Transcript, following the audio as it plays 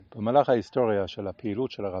במהלך ההיסטוריה של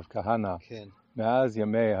הפעילות של הרב כהנא, כן, מאז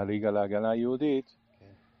ימי הליגה להגנה היהודית,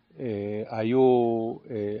 כן, היו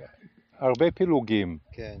הרבה פילוגים,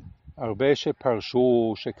 כן, הרבה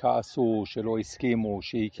שפרשו, שכעסו, שלא הסכימו,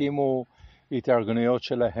 שהקימו התארגנויות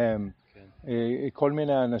שלהם, כן, כל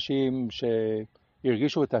מיני אנשים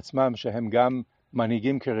שהרגישו את עצמם שהם גם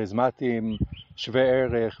מנהיגים כריזמטיים שווה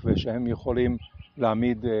ערך ושהם יכולים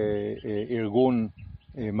להעמיד ארגון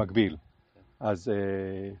מקביל. אז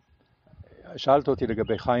שאלת אותי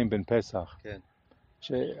לגבי חיים בן פסח, כן.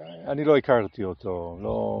 שאני לא הכרתי אותו,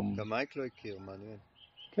 לא... גם מייק לא הכיר, מעניין.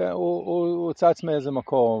 כן, הוא צץ מאיזה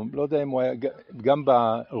מקום, לא יודע אם הוא היה, גם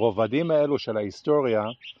ברובדים האלו של ההיסטוריה,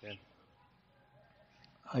 כן,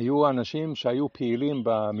 היו אנשים שהיו פעילים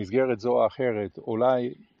במסגרת זו או אחרת,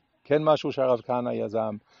 אולי כן משהו שהרב כהנא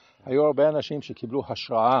יזם, היו הרבה אנשים שקיבלו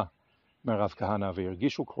השראה מהרב כהנא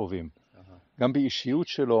והרגישו קרובים. גם באישיות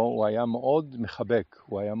שלו הוא היה מאוד מחבק,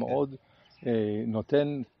 הוא היה מאוד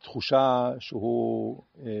נותן תחושה שהוא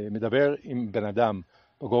מדבר עם בן אדם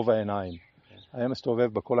בגובה העיניים. היה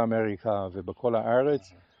מסתובב בכל אמריקה ובכל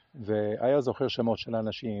הארץ, והיה זוכר שמות של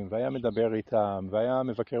אנשים, והיה מדבר איתם, והיה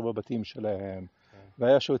מבקר בבתים שלהם,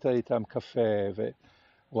 והיה שותה איתם קפה,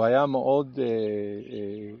 והוא היה מאוד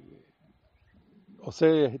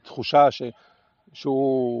עושה תחושה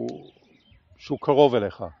שהוא קרוב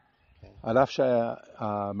אליך. על אף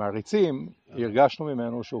שהמעריצים הרגשנו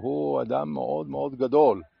ממנו שהוא אדם מאוד מאוד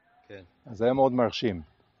גדול, אז זה היה מאוד מרשים.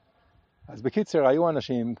 אז בקיצר, היו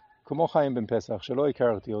אנשים כמו חיים בן פסח, שלא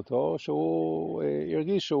הכרתי אותו, שהוא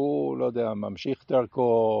הרגיש שהוא, לא יודע, ממשיך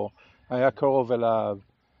דרכו, היה קרוב אליו.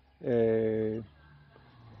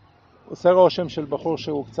 עושה רושם של בחור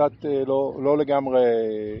שהוא קצת לא לגמרי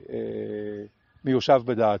מיושב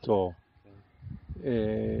בדעתו.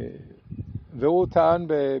 והוא טען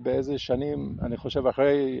באיזה שנים, אני חושב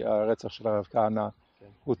אחרי הרצח של הרב כהנא,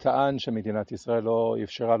 הוא טען שמדינת ישראל לא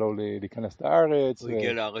אפשרה לו להיכנס לארץ. הוא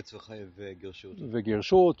הגיע לארץ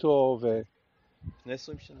וגירשו אותו. לפני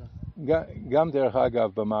 20 שנה. גם דרך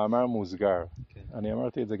אגב, במאמר מוסגר, אני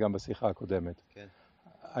אמרתי את זה גם בשיחה הקודמת,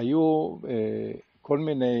 היו כל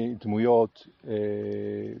מיני דמויות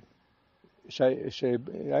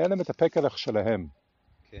שהיה להם את הפקלח שלהם.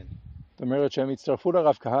 זאת אומרת שהם הצטרפו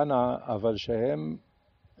לרב כהנא, אבל שהם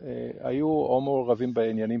היו או מעורבים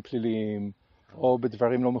בעניינים פליליים, או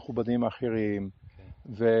בדברים לא מכובדים אחרים.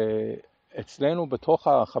 ואצלנו בתוך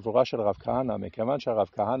החבורה של הרב כהנא, מכיוון שהרב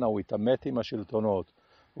כהנא הוא התעמת עם השלטונות,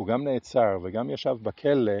 הוא גם נעצר וגם ישב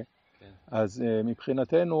בכלא, אז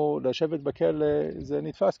מבחינתנו לשבת בכלא זה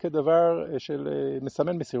נתפס כדבר של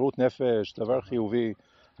מסמן מסירות נפש, דבר חיובי.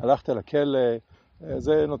 הלכת לכלא,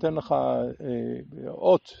 זה נותן לך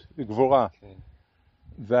אות גבורה.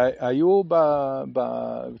 והיו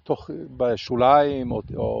בשוליים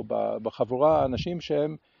או בחבורה אנשים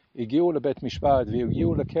שהם הגיעו לבית משפט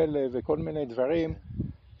והגיעו לכלא וכל מיני דברים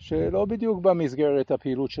שלא בדיוק במסגרת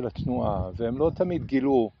הפעילות של התנועה, והם לא תמיד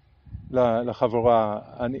גילו לחבורה.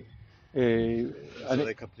 זה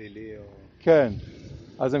רקע פלילי או... כן.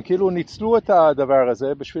 אז הם כאילו ניצלו את הדבר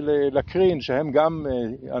הזה בשביל להקרין שהם גם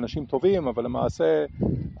אנשים טובים, אבל למעשה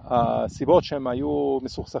הסיבות שהם היו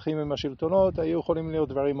מסוכסכים עם השלטונות היו יכולים להיות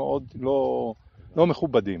דברים מאוד לא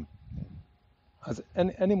מכובדים. אז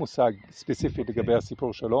אין לי מושג ספציפי לגבי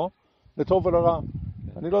הסיפור שלו, לטוב ולרע.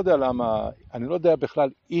 אני לא יודע למה, אני לא יודע בכלל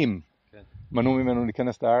אם מנעו ממנו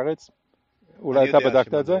להיכנס לארץ, אולי אתה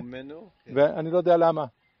בדקת את זה, ואני לא יודע למה.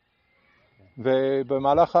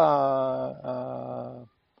 ובמהלך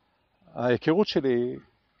ההיכרות שלי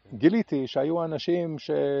גיליתי שהיו אנשים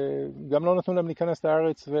שגם לא נתנו להם להיכנס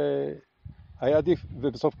לארץ והיה עדיף,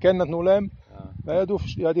 ובסוף כן נתנו להם, והיה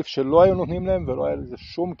עדיף שלא היו נותנים להם ולא היה לזה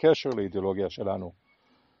שום קשר לאידיאולוגיה שלנו.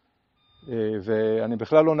 ואני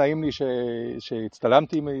בכלל לא נעים לי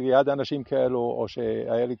שהצטלמתי ליד אנשים כאלו או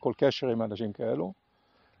שהיה לי כל קשר עם אנשים כאלו,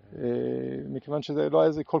 מכיוון שזה לא היה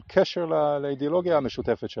איזה כל קשר לאידיאולוגיה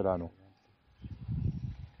המשותפת שלנו.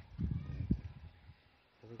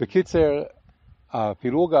 בקיצר,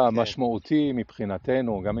 הפילוג המשמעותי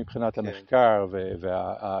מבחינתנו, גם מבחינת המחקר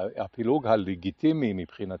והפילוג הלגיטימי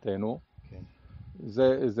מבחינתנו,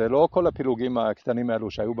 זה לא כל הפילוגים הקטנים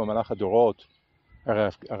האלו שהיו במהלך הדורות.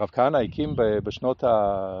 הרב כהנא הקים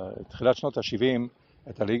תחילת שנות ה-70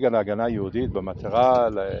 את הליגה להגנה היהודית במטרה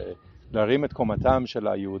להרים את קומתם של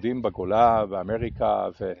היהודים בגולה, באמריקה,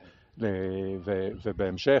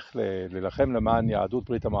 ובהמשך להילחם למען יהדות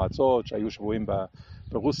ברית המועצות שהיו שבויים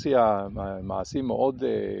ברוסיה, מעשים מאוד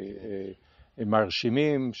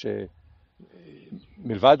מרשימים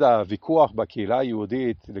שמלבד הוויכוח בקהילה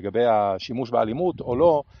היהודית לגבי השימוש באלימות או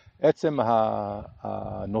לא, עצם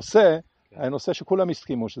הנושא, היה נושא שכולם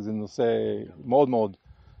הסכימו שזה נושא מאוד מאוד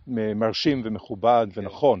מרשים ומכובד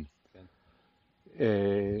ונכון. כן.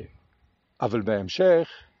 אבל בהמשך,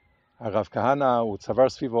 הרב כהנא הוא צבר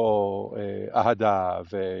סביבו אהדה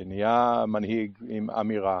ונהיה מנהיג עם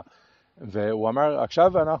אמירה, והוא אמר,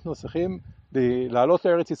 עכשיו אנחנו צריכים לעלות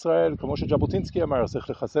לארץ ישראל, כמו שז'בוטינסקי אמר, צריך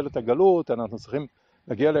לחסל את הגלות, אנחנו צריכים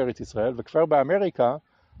להגיע לארץ ישראל, וכבר באמריקה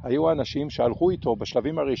היו אנשים שהלכו איתו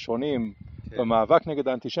בשלבים הראשונים במאבק נגד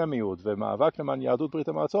האנטישמיות ומאבק למען יהדות ברית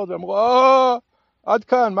המועצות, ואמרו, עד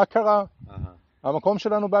כאן, מה קרה? המקום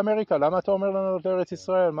שלנו באמריקה, למה אתה אומר לנו לארץ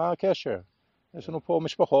ישראל? מה הקשר? יש לנו פה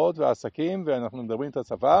משפחות ועסקים, ואנחנו מדברים את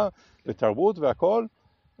השפה ותרבות והכל,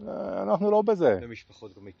 אנחנו לא בזה.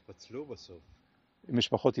 ומשפחות גם התפצלו בסוף.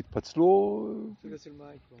 משפחות התפצלו, אצל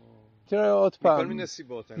מייקו. תראה עוד פעם. מכל מיני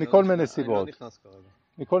סיבות. מכל מיני סיבות. אני לא נכנס כרגע.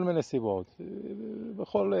 מכל מיני סיבות.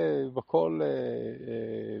 בכל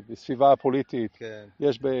בסביבה הפוליטית כן.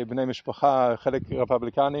 יש בני משפחה חלק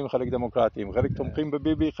רפובליקנים, חלק דמוקרטים, חלק תומכים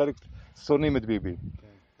בביבי, חלק שונאים את ביבי. כן.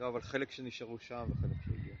 לא, אבל חלק שנשארו שם וחלק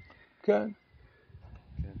שהגיע. כן.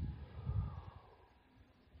 כן.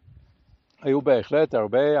 היו בהחלט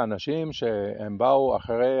הרבה אנשים שהם באו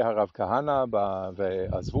אחרי הרב כהנא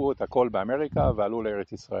ועזבו את הכל באמריקה ועלו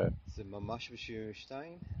לארץ ישראל. זה ממש ב-72?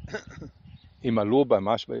 אם עלו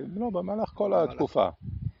ממש, לא, במהלך כל התקופה.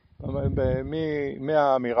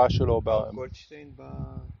 מהאמירה שלו... גולדשטיין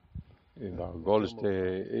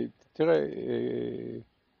גולדשטיין, תראה,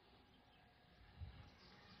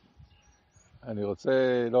 אני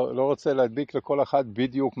לא רוצה להדביק לכל אחד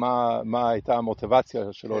בדיוק מה הייתה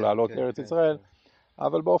המוטיבציה שלו לעלות לארץ ישראל,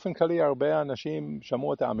 אבל באופן כללי הרבה אנשים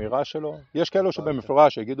שמעו את האמירה שלו. יש כאלו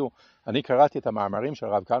שבמפורש יגידו, אני קראתי את המאמרים של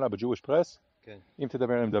הרב כהנא בג'וויש פרס, אם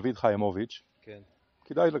תדבר עם דוד חיימוביץ',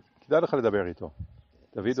 כדאי לך לדבר איתו.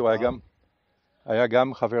 דוד הוא היה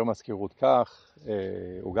גם חבר מזכירות כך,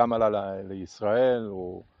 הוא גם עלה לישראל,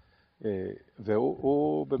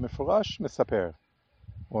 והוא במפורש מספר.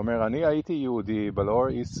 הוא אומר, אני הייתי יהודי בלואור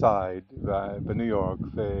איסט סייד בניו יורק,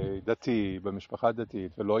 ודתי, במשפחה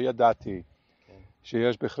דתית, ולא ידעתי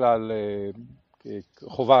שיש בכלל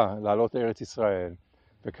חובה לעלות לארץ ישראל,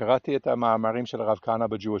 וקראתי את המאמרים של הרב כהנא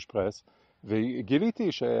בג'וויש פרס,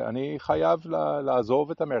 וגיליתי שאני חייב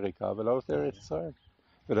לעזוב את אמריקה ולעלות לארץ ישראל.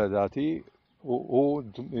 ולדעתי, הוא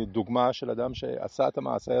דוגמה של אדם שעשה את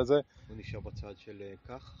המעשה הזה. הוא נשאר בצד של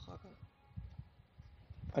כך אחר כך?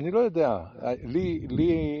 אני לא יודע.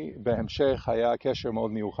 לי בהמשך היה קשר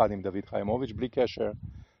מאוד מיוחד עם דוד חיימוביץ', בלי קשר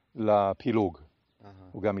לפילוג.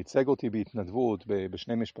 הוא גם ייצג אותי בהתנדבות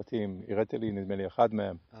בשני משפטים, הראיתי לי נדמה לי אחד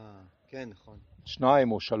מהם. כן, נכון.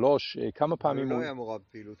 2 או 3, כמה פעמים הוא לא היה מעורב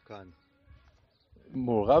בפעילות כאן.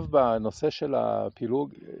 מעורב בנושא של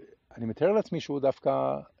הפילוג, אני מתאר לעצמי שהוא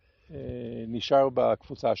דווקא נשאר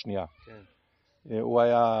בקבוצה השנייה. כן. הוא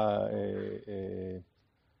היה,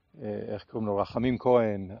 איך קוראים לו, רחמים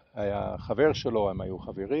כהן, היה חבר שלו, הם היו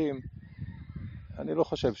חברים. אני לא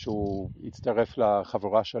חושב שהוא הצטרף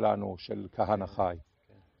לחבורה שלנו של כהנא חי.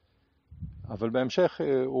 אבל בהמשך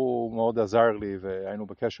הוא מאוד עזר לי והיינו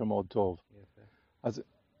בקשר מאוד טוב. אז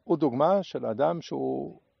הוא דוגמה של אדם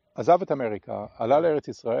שהוא עזב את אמריקה, עלה לארץ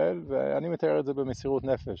ישראל, ואני מתאר את זה במסירות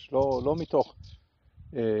נפש, לא מתוך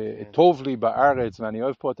טוב לי בארץ, ואני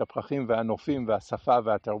אוהב פה את הפרחים והנופים והשפה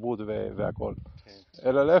והתרבות והכל.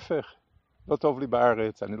 אלא להפך, לא טוב לי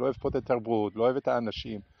בארץ, אני לא אוהב פה את התרבות, לא אוהב את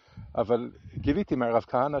האנשים, אבל גיליתי מהרב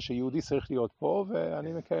כהנא שיהודי צריך להיות פה,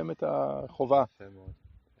 ואני מקיים את החובה.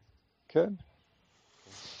 כן?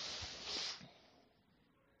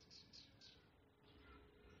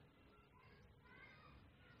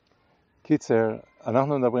 קיצר,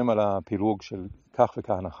 אנחנו מדברים על הפילוג של כך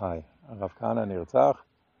וכהנא חי. הרב כהנא נרצח,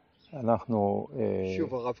 אנחנו...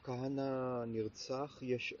 שוב, הרב כהנא נרצח,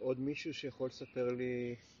 יש עוד מישהו שיכול לספר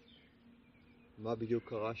לי מה בדיוק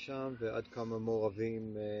קרה שם ועד כמה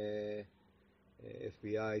מעורבים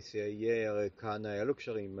FBI, CIA, הרי כהנא היה לו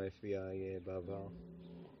קשרים עם ה-FBI בעבר.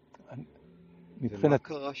 ומה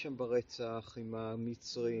קרה שם ברצח עם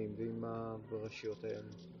המצרים ועם הרשויות האלה?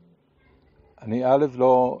 אני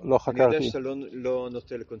לא חקרתי. אני יודע שאתה לא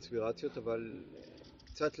נוטה לקונספירציות, אבל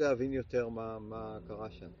קצת להבין יותר מה קרה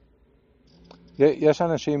שם. יש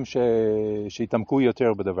אנשים שהתעמקו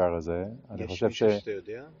יותר בדבר הזה. יש מישהו שאתה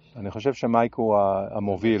יודע? אני חושב שמייק הוא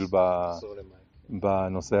המוביל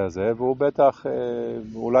בנושא הזה, והוא בטח,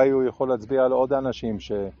 אולי הוא יכול להצביע על עוד אנשים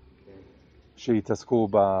שהתעסקו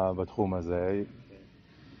בתחום הזה.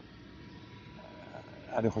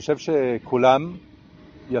 אני חושב שכולם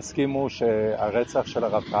יסכימו שהרצח של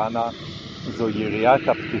הרב כהנא זו יריית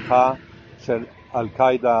הפתיחה של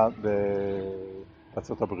אל-קאידה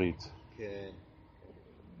בארצות הברית. כן.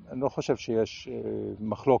 אני לא חושב שיש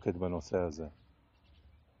מחלוקת בנושא הזה.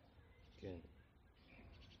 כן.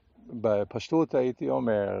 בפשטות הייתי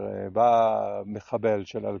אומר, בא מחבל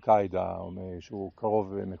של אל-קאידה, שהוא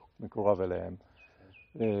קרוב ומקורב אליהם,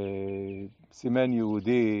 סימן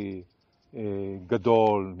יהודי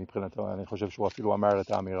גדול מבחינתו, אני חושב שהוא אפילו אמר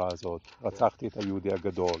את האמירה הזאת, רצחתי את היהודי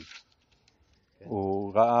הגדול.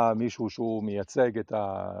 הוא ראה מישהו שהוא מייצג את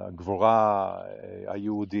הגבורה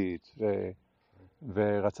היהודית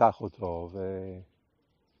ורצח אותו,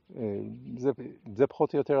 וזה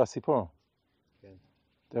פחות או יותר הסיפור.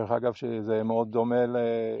 דרך אגב שזה מאוד דומה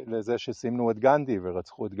לזה שסימנו את גנדי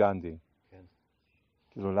ורצחו את גנדי.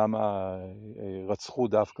 כאילו למה רצחו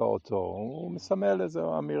דווקא אותו? הוא מסמל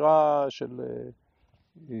איזו אמירה של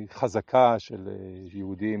חזקה של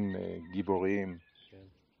יהודים גיבורים.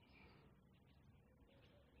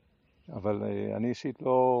 אבל אני אישית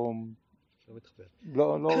לא מתחבר.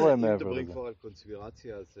 לא רואה מעבר לזה. אם מדברים כבר על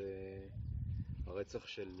קונספירציה, אז הרצח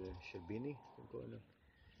של ביני,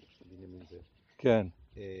 בנימין זאב. כן.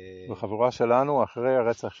 בחבורה שלנו, אחרי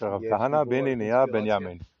הרצח של הרב כהנא, ביני נהיה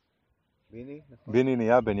בנימין. ביני? נכון. ביני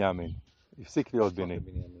נהיה בנימין. הפסיק להיות ביני.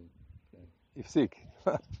 הפסיק.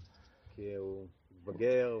 כי הוא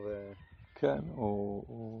התבגר כן,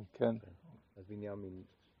 הוא כן. אז בנימין.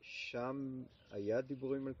 שם היה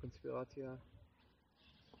דיבורים על קונספירציה?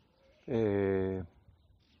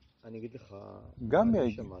 אני אגיד לך, גם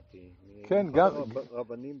אני שמעתי. כן, גם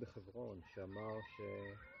רבנים בחברון שאמר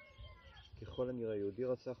שככל הנראה יהודי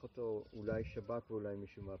רצח אותו, אולי שב"כ ואולי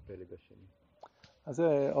מישהו מהפלג השני. אז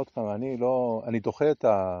עוד פעם, אני דוחה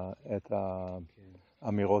את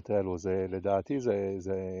האמירות האלו. לדעתי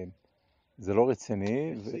זה לא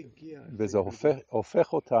רציני, וזה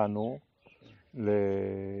הופך אותנו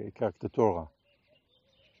לקריקטורה.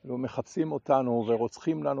 מחפשים אותנו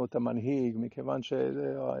ורוצחים לנו את המנהיג, מכיוון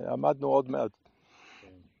שעמדנו עוד מעט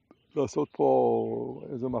לעשות פה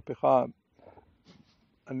איזו מהפכה.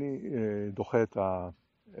 אני דוחה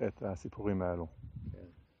את הסיפורים האלו.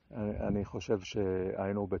 אני חושב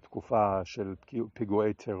שהיינו בתקופה של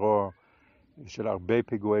פיגועי טרור, של הרבה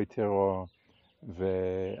פיגועי טרור,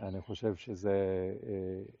 ואני חושב שזה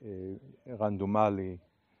רנדומלי,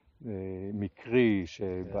 מקרי,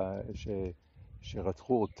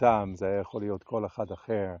 שרצחו אותם, זה היה יכול להיות כל אחד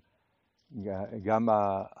אחר. גם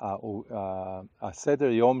הסדר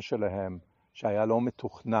יום שלהם, שהיה לא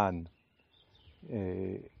מתוכנן,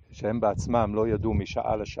 שהם בעצמם לא ידעו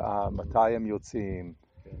משעה לשעה מתי הם יוצאים,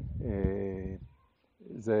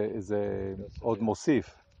 זה עוד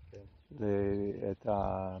מוסיף את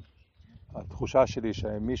התחושה שלי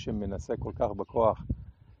שמי שמנסה כל כך בכוח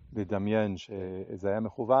לדמיין שזה היה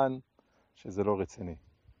מכוון, שזה לא רציני.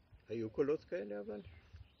 היו קולות כאלה אבל?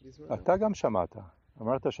 אתה גם שמעת.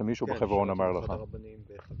 אמרת שמישהו בחברון אמר לך. כן, שמעתי אחד הרבנים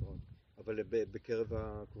בחברון. אבל בקרב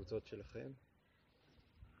הקבוצות שלכם?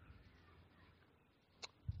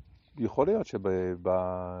 יכול להיות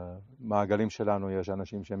שבמעגלים שלנו יש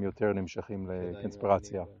אנשים שהם יותר נמשכים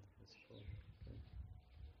לקונספירציה.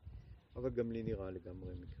 אבל גם לי נראה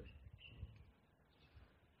לגמרי מקרה.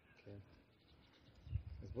 כן.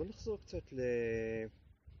 אז בואו נחזור קצת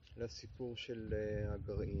לסיפור של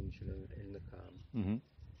הגרעין של אל-נקם.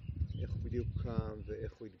 איך הוא בדיוק קם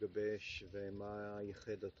ואיך הוא התגבש ומה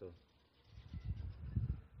ייחד אותו.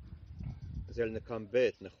 זה אל-נקם ב',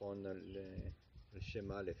 נכון? על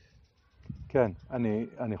שם א'. כן,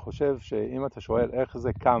 אני חושב שאם אתה שואל איך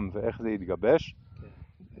זה קם ואיך זה התגבש,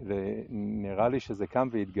 נראה לי שזה קם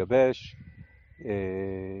והתגבש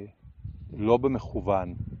לא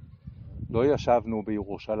במכוון. לא ישבנו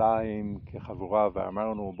בירושלים כחבורה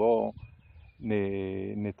ואמרנו בוא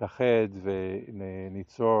נתאחד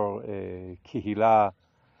וניצור קהילה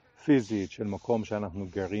פיזית של מקום שאנחנו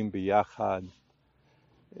גרים ביחד.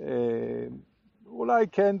 אולי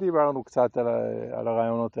כן דיברנו קצת על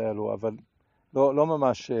הרעיונות האלו, אבל לא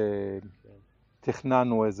ממש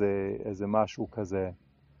תכננו איזה משהו כזה.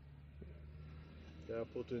 זה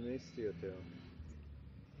אופורטוניסטי יותר.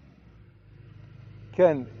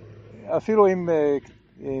 כן, אפילו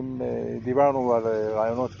אם דיברנו על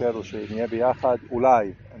רעיונות כאלו שנהיה ביחד,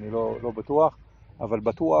 אולי, אני לא בטוח, אבל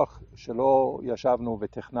בטוח שלא ישבנו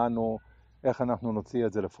ותכננו איך אנחנו נוציא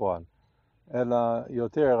את זה לפועל. אלא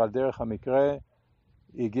יותר על דרך המקרה,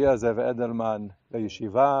 הגיע זאב אדלמן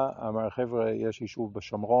לישיבה, אמר חבר'ה יש יישוב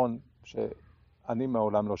בשומרון, שאני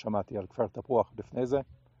מעולם לא שמעתי על כפר תפוח לפני זה,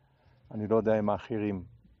 אני לא יודע אם האחרים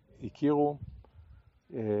הכירו,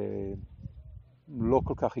 לא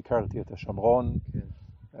כל כך הכרתי את השומרון,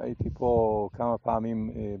 הייתי פה כמה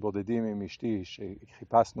פעמים בודדים עם אשתי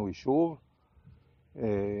שחיפשנו יישוב,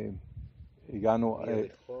 הגענו,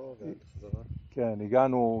 כן,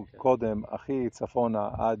 הגענו קודם הכי צפונה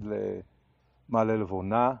עד למעלה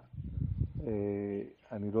לבונה,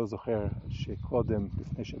 אני לא זוכר שקודם,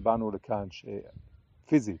 לפני שבאנו לכאן,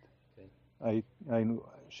 שפיזית,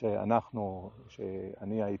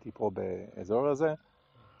 שאני הייתי פה באזור הזה,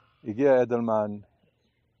 הגיע אדלמן,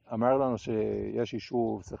 אמר לנו שיש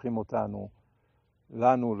יישוב, צריכים אותנו,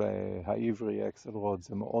 לנו לעברי אקסלרוד,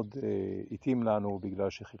 זה מאוד התאים לנו בגלל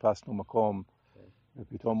שחיפשנו מקום,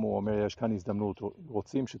 ופתאום הוא אומר, יש כאן הזדמנות,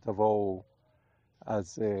 רוצים שתבואו,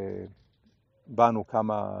 אז באנו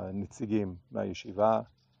כמה נציגים מהישיבה,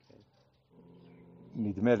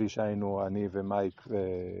 נדמה לי שהיינו אני ומייק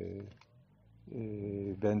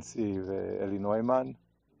ובנצי ואלי נוימן.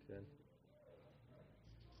 כן.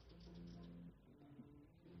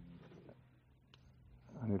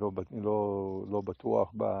 אני לא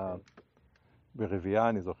בטוח ברביעייה,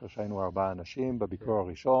 אני זוכר שהיינו 4 אנשים. בביקור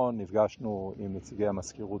הראשון נפגשנו עם נציגי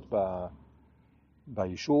המזכירות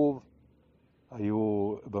ביישוב,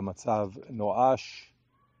 היו במצב נואש,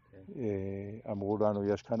 אמרו לנו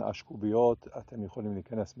יש כאן אשקוביות, אתם יכולים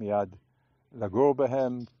להיכנס מיד לגור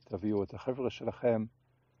בהם, תביאו את החבר'ה שלכם.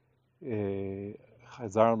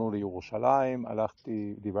 חזרנו לירושלים,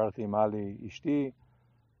 דיברתי עם אלי אשתי,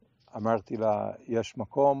 אמרתי לה יש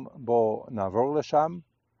מקום, בוא נעבור לשם.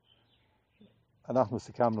 אנחנו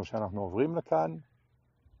סיכמנו שאנחנו עוברים לכאן,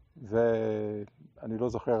 ואני לא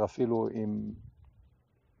זוכר אפילו אם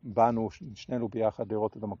באנו שנינו ביחד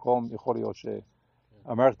לראות את המקום, יכול להיות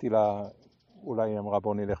שאמרתי לה, אולי היא אמרה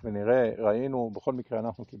בוא נלך ונראה, ראינו, בכל מקרה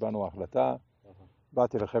אנחנו קיבלנו החלטה,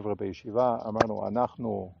 באתי לחבר'ה בישיבה, אמרנו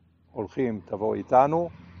אנחנו הולכים, תבוא איתנו,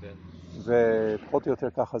 ופחות או יותר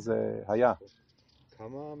ככה זה היה.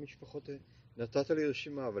 כמה משפחות, נתת לי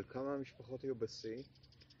רשימה, אבל כמה משפחות היו בסי?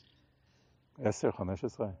 10,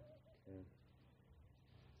 15.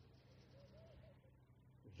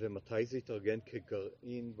 ומתי זה התארגן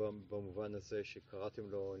כגרעין במובן הזה שקראתם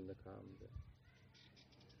לו אלנקם?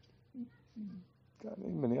 אני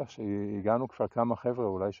מניח שהגענו כבר כמה חבר'ה,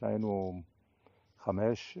 אולי שהיינו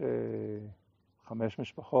 5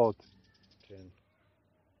 משפחות. כן.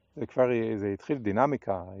 זה התחיל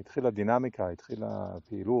דינמיקה, התחילה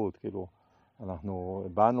פעילות, כאילו אנחנו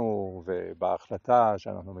באנו ובהחלטה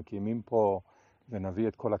שאנחנו מקימים פה ונביא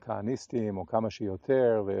את כל הכהניסטים או כמה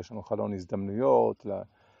שיותר, ויש לנו חלון הזדמנויות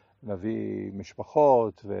להביא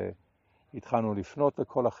משפחות, והתחלנו לפנות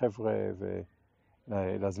לכל החבר'ה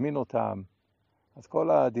ולהזמין אותם. אז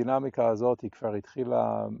כל הדינמיקה הזאת היא כבר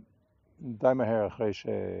התחילה די מהר אחרי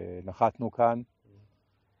שנחתנו כאן.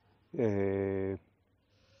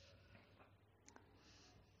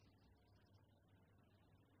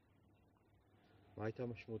 מה הייתה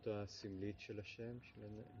המשמעות הסמלית של השם של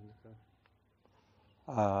אלנקם?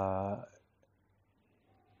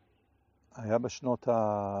 היה בשנות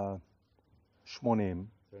ה-80,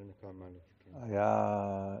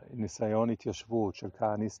 היה ניסיון התיישבות של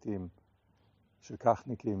כהניסטים, של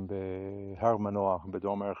כחניקים בהר מנוח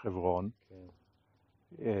בדרום הר חברון,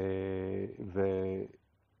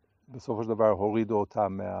 ובסופו של דבר הורידו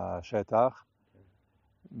אותם מהשטח,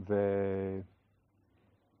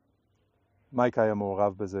 מייק היה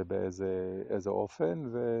מעורב בזה באיזה אופן,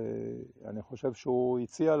 ואני חושב שהוא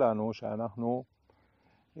הציע לנו שאנחנו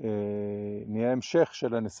נהיה המשך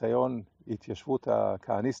של הניסיון התיישבות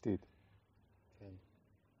הכהניסטית. כן.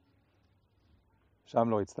 שם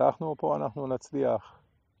לא הצלחנו, פה אנחנו נצליח.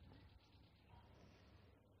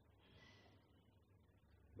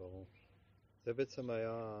 ברור. זה בעצם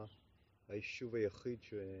היה היישוב היחיד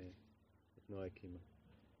שהתנועה הקימה.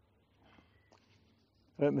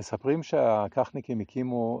 מספרים שהכחניקים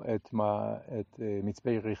הקימו את מצפה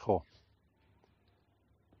יריחו.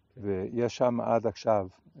 ויש שם עד עכשיו,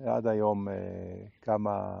 עד היום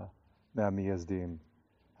כמה מהמייסדים.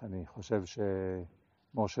 אני חושב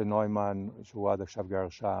שמשה נוימן, שהוא עד עכשיו גר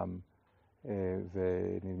שם,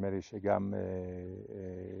 ונדמה לי שגם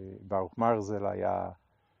ברוך מרזל היה,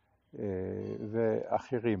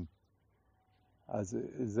 ואחרים. אז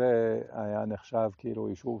זה היה נחשב כאילו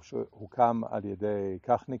יישוב שהוקם על ידי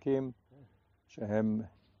כחניקים, שהם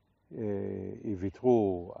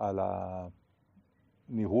ויתרו על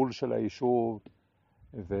הניהול של היישוב,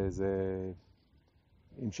 וזה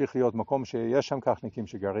המשיך להיות מקום שיש שם כחניקים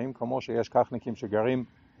שגרים, כמו שיש כחניקים שגרים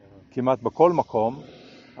כמעט בכל מקום,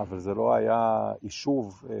 אבל זה לא היה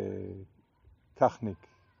יישוב כחניק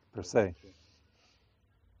פרסי.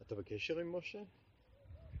 אתה בקשר עם משה?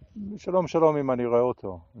 שלום אם אני רואה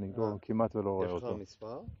אותו, אני לא, כמעט ולא רואה אותו. יש לך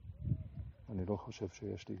מספר? אני לא חושב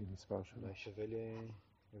שיש לי מספר שלו. אולי שווה לי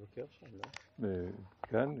לבקר שם, לא?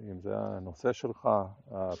 כן, אם זה הנושא שלך,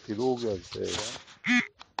 הפילוג, אז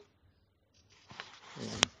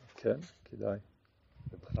כן, כדאי.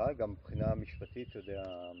 ובכלל, גם מבחינה משפטית, אתה יודע,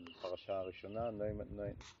 הפרשה הראשונה,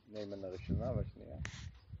 נוימן הראשונה והשנייה.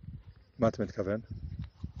 מה אתה מתכוון?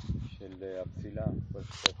 של הפסילה.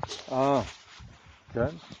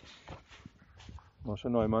 כן. משה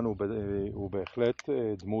נוימן הוא בהחלט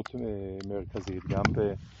דמות מרכזית, גם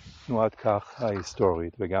בתנועת כך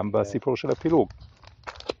ההיסטורית וגם בסיפור של הפילוג.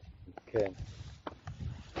 כן.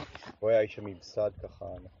 הוא היה איש הממסד ככה,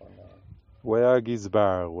 נכון? הוא היה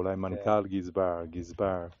גזבר, אולי מנכ"ל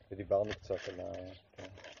גזבר. ודיברנו קצת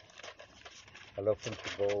על אופן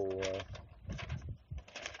שבו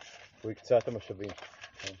הוא יקצה את המשאבים.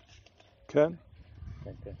 כן.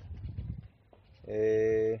 כן.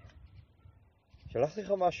 שלחתי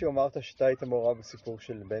לך משהו, אמרת שאתה היית מעורב בסיפור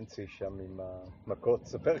של בנצי שם עם המכות,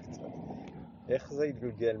 ספר קצת. איך זה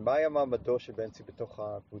התגלגל? מה היה מעמדו של בנצי בתוך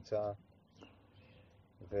הקבוצה?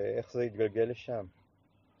 ואיך זה התגלגל לשם?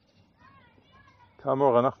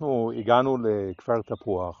 כאמור, אנחנו הגענו לכפר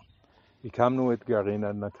תפוח, הקמנו את גרעין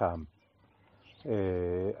הנקם.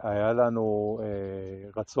 היה לנו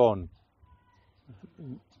רצון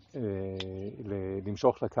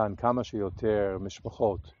למשוך לכאן כמה שיותר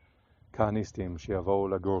משפחות כהניסטים שיבואו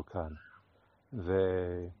לגור כאן.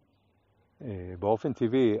 ובאופן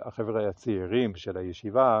טבעי, החבר'ה הצעירים של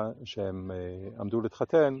הישיבה, שהם עמדו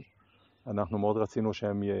להתחתן, אנחנו מאוד רצינו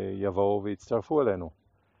שהם יבואו ויצטרפו אלינו.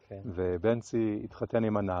 כן. ובנצי התחתן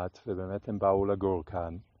עם ענת, ובאמת הם באו לגור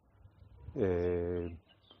כאן.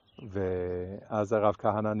 ואז הרב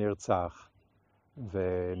כהנא נרצח,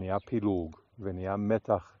 ונהיה פילוג, ונהיה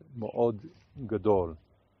מתח מאוד גדול,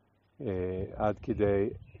 עד כדי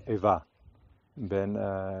איבה בין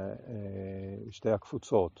שתי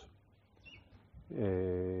הקבוצות. תן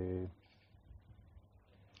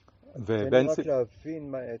לי רק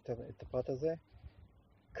להבין את הפרט הזה.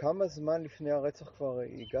 כמה זמן לפני הרצח כבר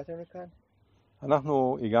הגעתם לכאן?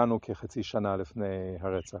 אנחנו הגענו כחצי שנה לפני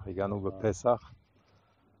הרצח, הגענו בפסח.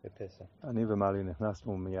 בפסח. אני ומלי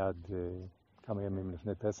נכנסנו מיד כמה ימים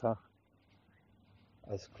לפני פסח.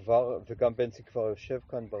 אז כבר, וגם בנצי כבר יושב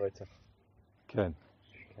כאן ברצח. כן.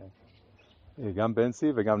 גם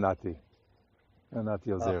בנצי וגם נתי.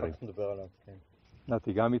 נתי עוזרי. אחר כך נדבר עליו, כן.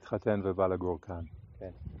 נתי גם התחתן ובא לגור כאן.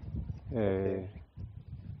 כן.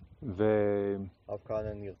 הרב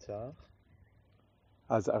כהנא נרצח?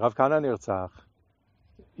 אז הרב כהנא נרצח,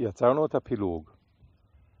 יצרנו את הפילוג,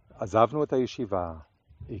 עזבנו את הישיבה,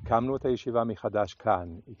 הקמנו את הישיבה מחדש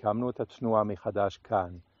כאן, הקמנו את התנועה מחדש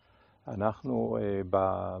כאן. אנחנו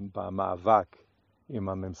במאבק עם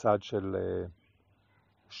הממסד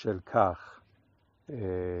של כך,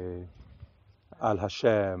 על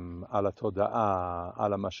השם, על התודעה,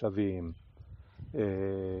 על המשאבים,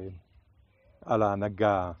 על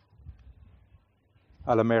ההנהגה,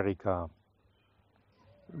 על אמריקה.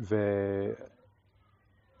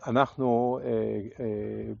 ואנחנו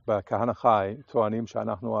בכהנא חי טוענים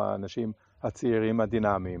שאנחנו האנשים הצעירים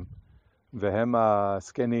הדינמיים, והם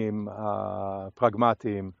הסקנים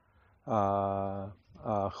הפרגמטיים,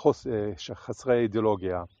 חסרי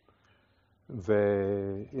אידיאולוגיה.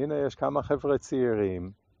 והנה יש כמה חבר'ה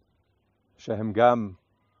צעירים שהם גם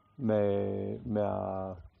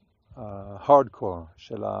מההארדקור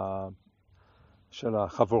של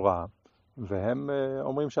החבורה, והם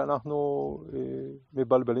אומרים שאנחנו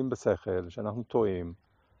מבלבלים בשכל, שאנחנו טועים,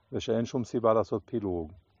 ושאין שום סיבה לעשות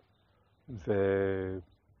פילוג.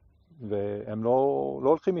 והם לא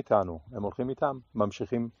הולכים איתנו, הם הולכים איתם,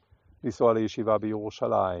 ממשיכים לנסוע לישיבה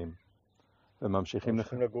בירושלים, וממשיכים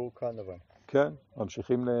לגור כאן אבל. כן,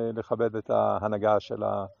 ממשיכים לכבד את ההנהגה של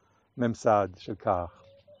הממסד של כך.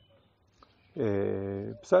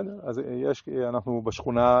 בסדר, אז אנחנו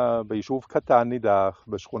בשכונה, ביישוב קטן נידח,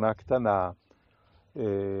 בשכונה קטנה.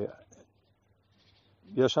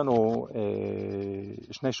 יש לנו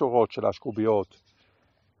שני שורות של אשקוביות,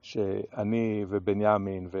 שאני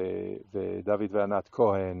ובנימין ודוד וענת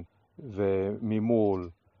כהן, וממול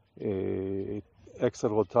אקסל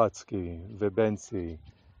רוטצקי ובנצי,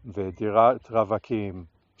 ודירת רווקים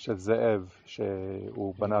של זאב,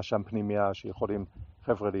 שהוא בנה שם פנימיה שיכולים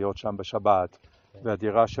חבר'ה להיות שם בשבת,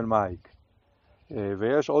 והדירה של מייק.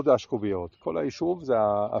 ויש עוד אשקוביות. כל היישוב זה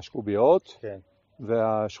האשקוביות, כן.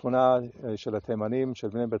 והשכונה של התימנים של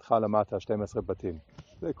בני ביתך למטה, 12 בתים.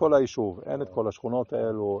 זה כל היישוב. אין את כל השכונות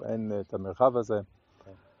האלו, אין את המרחב הזה.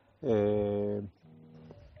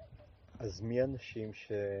 אז מי האנשים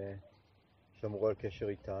ששמרו על קשר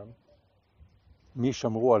איתם? מי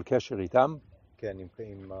שמרו על קשר איתם? כן,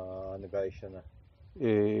 עם ההנהגה הישנה.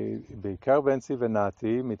 בעיקר בנצי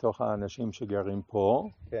ונתי, מתוך האנשים שגרים פה.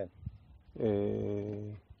 כן.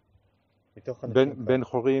 בן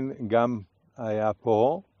חורין גם היה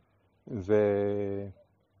פה,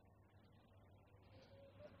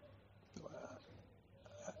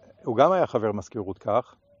 הוא גם היה חבר מזכירות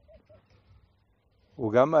כך.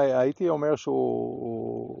 הוא גם, הייתי אומר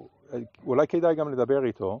שהוא, אולי כדאי גם לדבר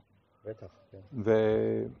איתו. בטח, כן.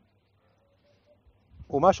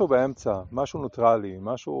 והוא משהו באמצע, משהו נוטרלי,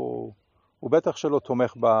 משהו, הוא בטח שלא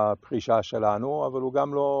תומך בפרישה שלנו, אבל הוא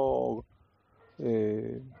גם לא...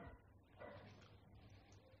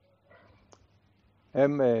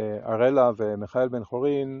 הם, אראלה ומיכאל בן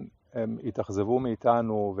חורין, הם התאכזבו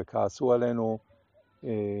מאיתנו וכעסו עלינו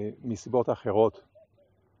מסיבות אחרות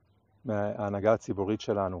מההנהגה הציבורית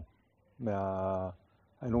שלנו.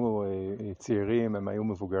 היינו צעירים, הם היו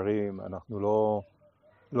מבוגרים, אנחנו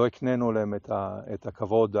לא הקננו להם את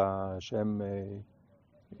הכבוד שהם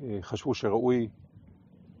חשבו שראוי.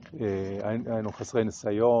 היינו חסרי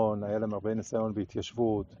ניסיון, היה להם הרבה ניסיון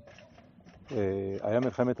בהתיישבות. היה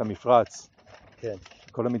מלחמת המפרץ. כן.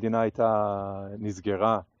 כל המדינה הייתה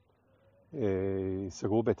נסגרה,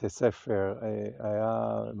 סגרו בתי ספר,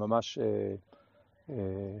 היה ממש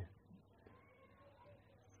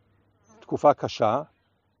תקופה קשה.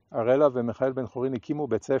 אראלה ומיכאל בן חורין הקימו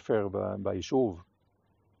בית ספר ביישוב.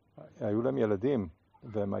 היו להם ילדים,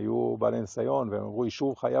 והם היו בעלי ניסיון, והם אמרו,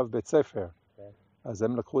 יישוב חייב בית ספר. כן. אז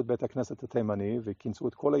הם לקחו את בית הכנסת התימני, וכינסו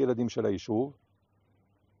את כל הילדים של היישוב.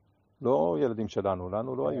 לא ילדים שלנו,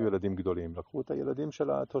 לנו לא היו ילדים גדולים, לקחו את הילדים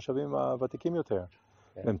של התושבים הוותיקים יותר.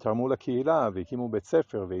 והם תרמו לקהילה, והקימו בית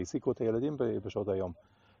ספר, והעסיקו את הילדים בשעות היום.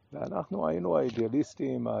 ואנחנו היינו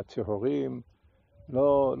האידיאליסטים, הטהורים,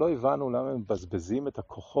 לא הבנו למה הם מבזבזים את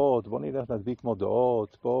הכוחות, בואו נלך נדביק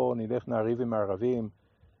מודעות, בואו נלך נעריב עם הערבים.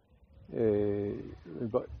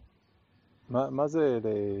 מה זה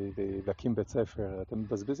להקים בית ספר? אתם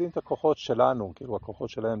מבזבזים את הכוחות שלנו, כאילו הכוחות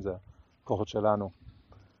שלהם זה הכוחות שלנו.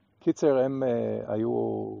 קיצר, הם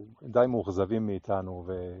היו די מאוכזבים מאיתנו,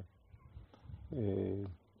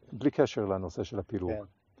 בלי קשר לנושא של הפילוג. כן,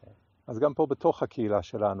 כן. אז גם פה בתוך הקהילה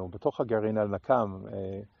שלנו, בתוך הגרעין על נקם,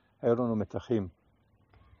 היו לנו מתחים.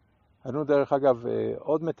 היו לנו דרך אגב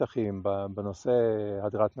עוד מתחים בנושא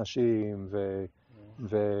הדרת נשים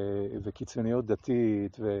וקיצוניות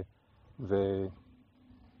דתית,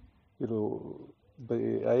 וכאילו...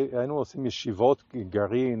 היינו עושים ישיבות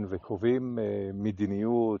גרעין וקובעים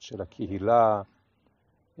מדיניות של הקהילה,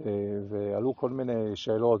 ועלו כל מיני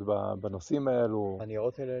שאלות בנושאים האלו.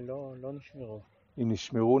 הניירות האלה לא נשמרו. אם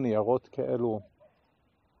נשמרו ניירות כאלו,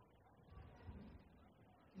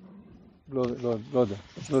 לא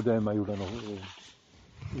יודע אם היו לנו,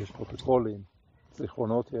 יש פרוטוקולים,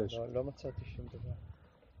 זיכרונות יש. לא מצאתי שום דבר.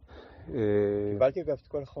 קיבלתי אגב את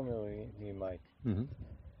כל החומר ממייק.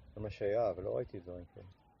 זה מה שהיה, אבל לא ראיתי דברים כאלה.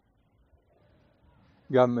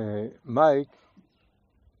 גם מייק,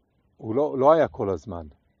 הוא לא היה כל הזמן.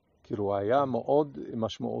 כאילו, הוא היה מאוד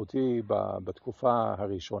משמעותי בתקופה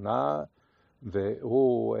הראשונה,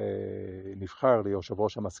 והוא נבחר ליושב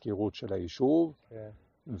ראש המזכירות של היישוב, כן.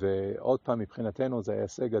 ועוד פעם מבחינתנו זה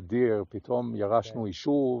הישג אדיר, פתאום ירשנו כן.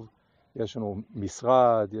 יישוב, יש לנו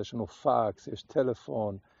משרד, יש לנו פקס, יש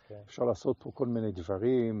טלפון, כן. אפשר לעשות פה כל מיני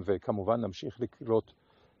דברים, וכמובן נמשיך לקלוט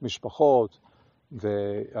משפחות,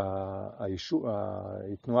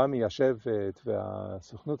 והתנועה מיישבת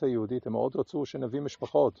והסוכנות היהודית הם מאוד רצו שנביא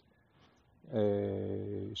משפחות,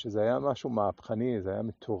 שזה היה משהו מהפכני, זה היה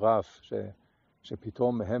מטורף,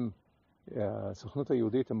 שפתאום הסוכנות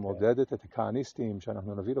היהודית מודדת את הכהניסטים,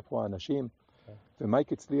 שאנחנו נביא לפה אנשים,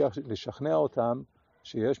 ומייק הצליח לשכנע אותם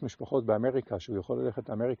שיש משפחות באמריקה, שהוא יכול ללכת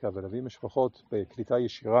לאמריקה ולהביא משפחות בקליטה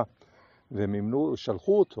ישירה,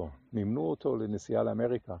 שלחו אותו לנסיעה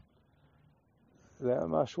לאמריקה. זה היה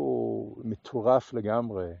משהו מטורף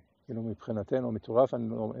לגמרי, כאילו מבחינתנו, מטורף, אני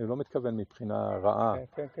לא מתכוון מבחינה רעה.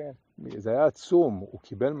 כן, כן. זה היה עצום, הוא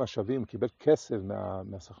קיבל משאבים, קיבל כסף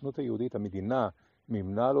מהסוכנות היהודית, המדינה,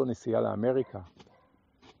 מימנה לו נסיעה לאמריקה.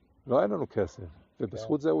 לא היה לנו כסף,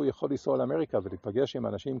 ובזכות זה הוא יכול לנסוע לאמריקה ולהיפגש עם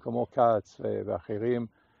אנשים כמו קאץ ואחרים,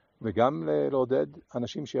 וגם לעודד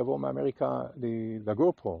אנשים שיבואו מאמריקה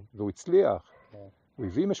לגור פה, והוא הצליח. הוא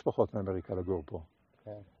הביא משפחות מאמריקה לגור פה.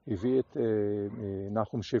 הביא את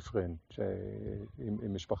נחום שיפרין,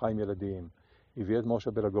 עם משפחה עם ילדים. הביא את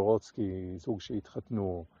משה בלגורוצקי, זוג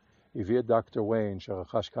שהתחתנו. הביא את דוקטור ויין,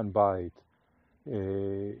 שרכש כאן בית.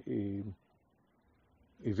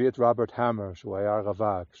 הביא את רוברט המר, שהוא היה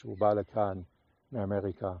רווק, שהוא בא לכאן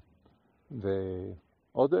מאמריקה.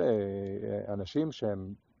 ועוד אנשים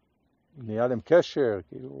שהם נהיה להם קשר,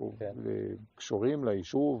 כאילו, קשורים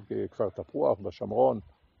ליישוב, כפר תפוח בשמרון.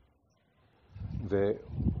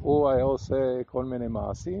 והוא היה עושה כל מיני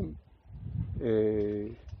מעשים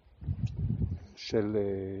של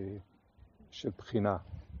בחינה.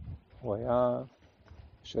 הוא היה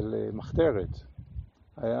של מחתרת.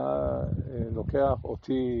 היה לוקח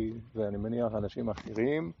אותי, ואני מניח אנשים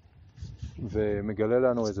אחרים, ומגלה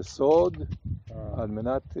לנו איזה סוד על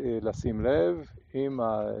מנת לשים לב אם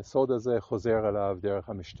הסוד הזה חוזר אליו דרך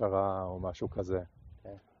המשטרה או משהו כזה.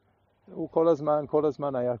 הוא כל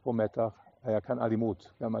הזמן היה פה מתח, היה כאן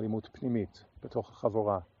אלימות, גם אלימות פנימית בתוך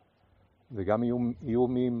החבורה, וגם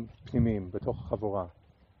איומים פנימיים בתוך החבורה,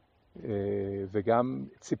 וגם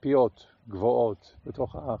ציפיות גבוהות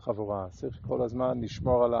בתוך החבורה. צריך כל הזמן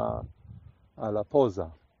לשמור על הפוזה.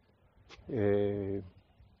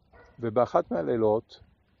 ובאחת מהלילות,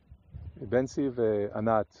 בנצי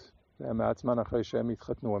וענת, זה היה מעט זמן אחרי שהם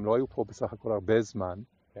התחתנו, הם לא היו פה בסך הכל הרבה זמן.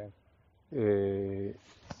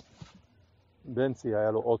 בנצי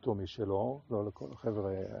היה לו אוטו משלו, לא לכל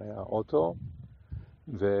החבר'ה היה אוטו,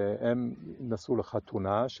 והם נסעו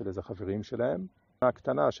לחתונה של איזה חברים שלהם.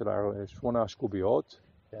 הקטנה של 8 אשקוביות,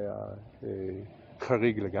 היה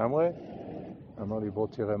חריג לגמרי, אמר לי בוא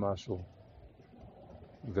תראה משהו.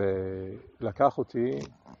 ולקח אותי,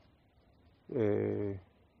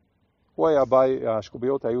 הוא היה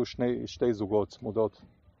האשקוביות היו שתי זוגות צמודות,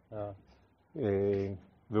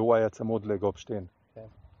 והוא היה צמוד לגופשטיין.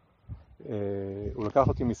 הוא לקח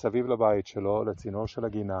אותי מסביב לבית שלו לצינור של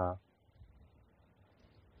הגינה,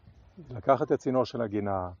 לקח את הצינור של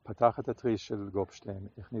הגינה, פתח את התריס של גופשטיין,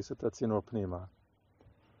 הכניס את הצינור פנימה,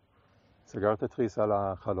 סגר את התריס על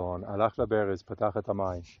החלון, הלך לברז, פתח את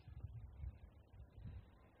המים.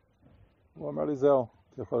 הוא אמר לי זהו,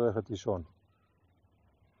 אתה יכול ללכת לישון.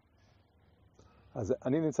 אז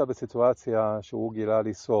אני נמצא בסיטואציה שהוא גילה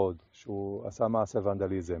לי סוד, שהוא עשה מעשה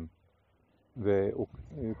ונדליזם.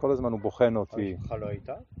 וכל הזמן הוא בוחן אותי. המשפחה לא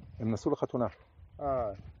הייתה? הם נסעו לחתונה. זה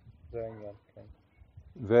העניין, כן.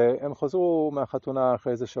 והם חזרו מהחתונה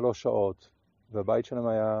אחרי איזה 3 שעות, והבית שלהם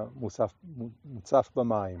היה מוצף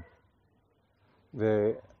במים.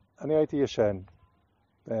 ואני הייתי ישן,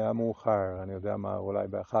 היה מאוחר, אני יודע מה, אולי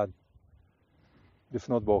באחד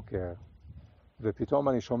לפנות בוקר. ופתאום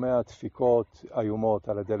אני שומע דפיקות איומות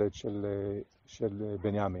על הדלת של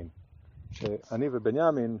בנימין. שאני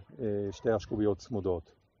ובנימין 2 אשקוביות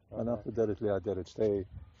צמודות. אנחנו דלת ליד דלת, 2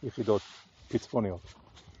 יחידות פצפוניות.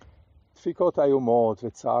 דפיקות איומות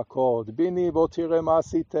וצעקות, ביני בוא תראה מה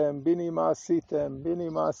עשיתם, ביני מה עשיתם, ביני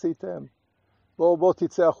מה עשיתם. בוא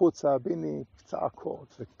תצא החוצה, ביני,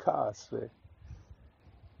 צעקות וכעס.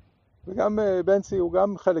 וגם בנצי הוא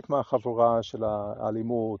גם חלק מהחבורה של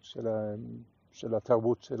האלימות, של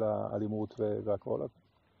התרבות של האלימות והכל.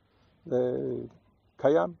 זה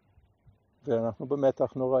קיים. ואנחנו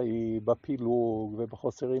במתח נוראי, בפילוג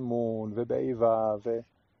ובחוסר אימון ובאיבה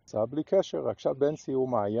וזה בלי קשר. עכשיו בנצי הוא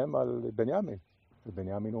מאיים על בנימין,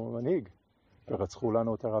 ובנימין הוא מנהיג, ורצחו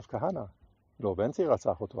לנו את הרב כהנא. לא, בנצי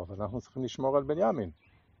רצח אותו, אבל אנחנו צריכים לשמור על בנימין.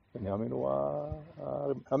 בנימין הוא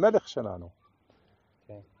המלך שלנו.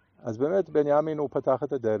 אז באמת בנימין הוא פתח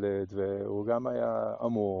את הדלת, והוא גם היה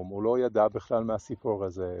עמום, הוא לא ידע בכלל מהסיפור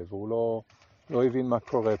הזה, והוא לא הבין מה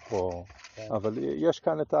קורה פה. אבל יש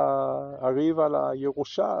כאן את הריב על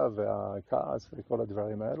הירושה והכעס וכל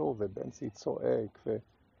הדברים האלו, ובנצי צועק,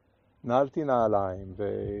 ונעלתי נעליים,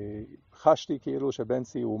 וחשתי כאילו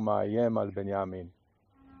שבנצי הוא מאיים על בנימין.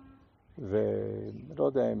 ולא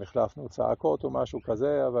יודע אם החלפנו צעקות או משהו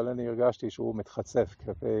כזה, אבל אני הרגשתי שהוא מתחצף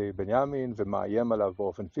כלפי בנימין ומאיים עליו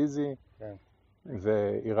באופן פיזי,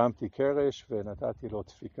 והרמתי קרש ונתתי לו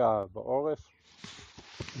דפיקה בעורף,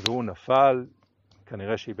 והוא נפל,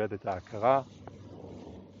 כנראה שאיבד את ההכרה.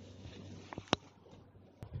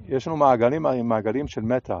 יש לנו מעגלים של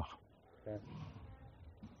מתח.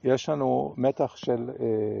 יש לנו מתח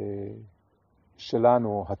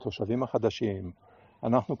שלנו, התושבים החדשים.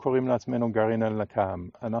 אנחנו קוראים לעצמנו גרעין אל-נקם,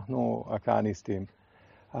 אנחנו הכהניסטים.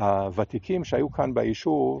 הוותיקים שהיו כאן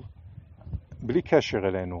ביישוב, בלי קשר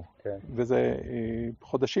אלינו. וזה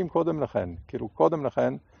חודשים קודם לכן. כאילו קודם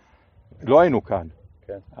לכן לא היינו כאן.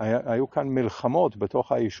 היו כאן מלחמות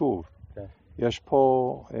בתוך היישוב. יש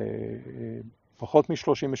פה פחות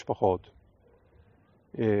מ-30 משפחות.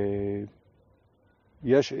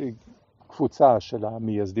 יש קבוצה של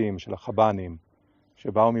המייסדים, של החבנים,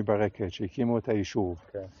 שבאו מברקת, שהקימו את היישוב,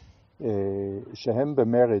 שהם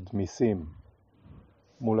במרד מיסים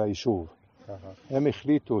מול היישוב. הם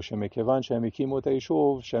החליטו שמכיוון שהם הקימו את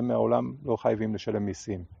היישוב, שהם מעולם לא חייבים לשלם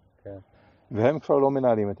מיסים. והם כבר לא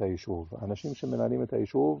מנהלים את היישוב. האנשים שמנהלים את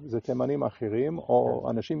היישוב זה תימנים אחרים או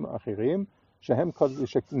אנשים אחרים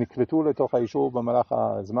שנקלטו לתוך היישוב במהלך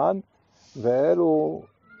הזמן, ואלו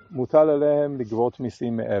מוטל עליהם לגבות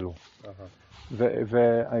מיסים מאלו.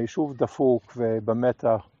 והיישוב דפוק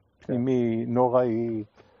ובמתח פנימי נוראי,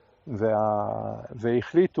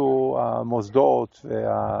 והחליטו המוסדות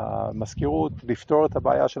והמזכירות לפתור את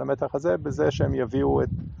הבעיה של המתח הזה בזה שהם יביאו את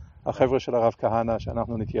החבר'ה של הרב כהנא,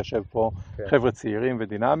 שאנחנו נתיישב פה, כן. חבר'ה צעירים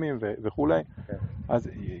ודינמיים וכולי. כן. אז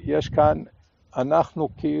יש כאן, אנחנו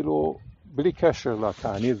כאילו, בלי קשר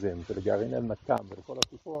לכהניזם ולגרעין אל-נקם ולכל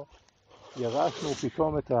הסיפור, ירשנו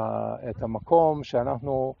פתאום את המקום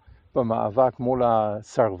שאנחנו במאבק מול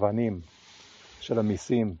הסרבנים של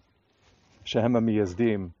המיסים, שהם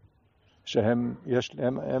המייסדים,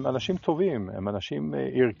 הם אנשים טובים, הם אנשים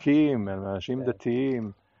ערכיים, הם אנשים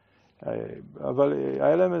דתיים, אבל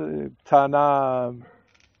היה להם טענה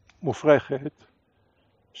מופרכת,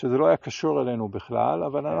 שזה לא היה קשור אלינו בכלל,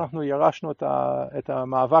 אבל אנחנו ירשנו את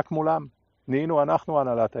המאבק מולם. נהיינו אנחנו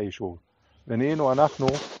הנהלת היישוב, ונהיינו אנחנו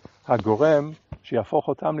הגורם שיהפוך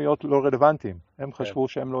אותם להיות לא רלוונטיים. הם חשבו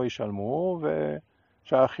שהם לא ישלמו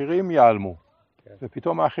ושהאחרים ייעלמו,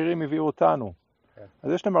 ופתאום האחרים הביאו אותנו.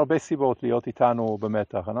 אז יש להם הרבה סיבות להיות איתנו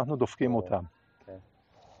במתח, אנחנו דופקים אותם.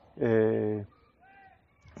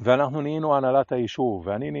 ואנחנו נהיינו הנהלת היישוב,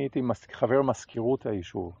 ואני נהייתי חבר מזכירות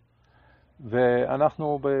היישוב.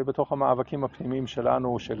 ואנחנו בתוך המאבקים הפנימיים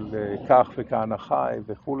שלנו, של כך וכהנחי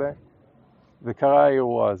וכו', וקרה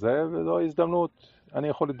האירוע הזה, וזו הזדמנות, אני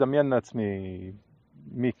יכול לדמיין לעצמי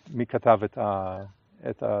מי כתב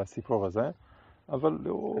את הסיפור הזה, אבל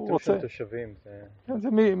הוא רוצה... כתוב שם תושבים. זה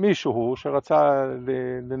מישהו שרצה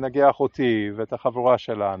לנגח אותי ואת החבורה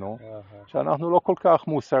שלנו, שאנחנו לא כל כך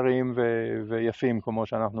מוסריים ויפים כמו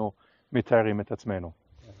שאנחנו מתארים את עצמנו.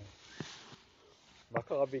 מה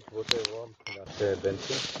קרה בעקבות האירוע מבחינת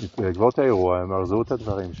בנצי? בעקבות האירוע הם ארזו את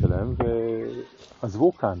הדברים שלהם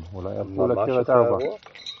ועזבו כאן, אולי עברו לקריית ארבע. ממש אחרי האירוע?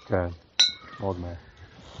 כן, מאוד מהר.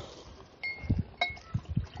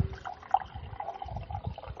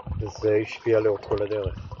 וזה השפיע לאורך כל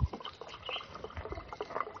הדרך.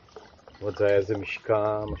 זאת אומרת, זה היה איזה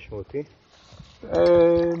משקע משמעותי?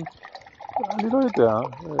 אני לא יודע,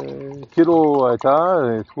 כאילו הייתה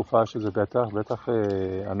תקופה שזה בטח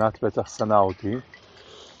ענת בטח שנא אותי,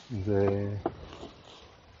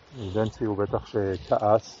 ובנצי הוא בטח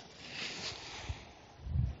שכעס.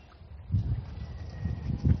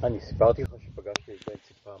 אני סיפרתי לך שפגשתי את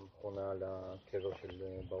בנצי פעם אחרונה על הקבר של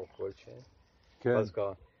ברוך גולדשטיין. כן. אז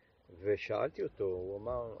קרה. ושאלתי אותו, הוא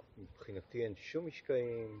אמר, מבחינתי אין שום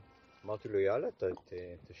משקעים. אמרתי לו, יאללה,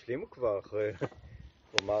 תשלימו כבר אחרי...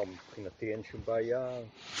 הוא אמר, מבחינתי אין שום בעיה,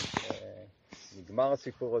 נגמר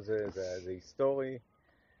הסיפור הזה, זה היסטורי,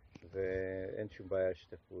 ואין שום בעיה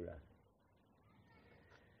לשתף פעולה.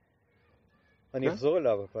 אני אחזור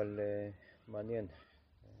אליו, אבל מעניין.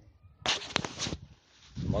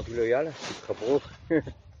 אמרתי לו, יאללה, תתחברו.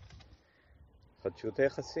 חדשו את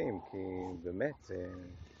היחסים, כי באמת, זה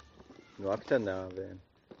תנועה קטנה,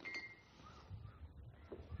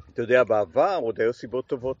 אתה יודע, בעבר עוד היו סיבות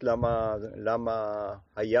טובות למה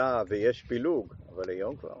היה ויש פילוג, אבל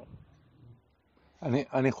היום כבר.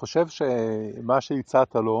 אני חושב שמה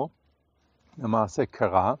שהצעת לו, למעשה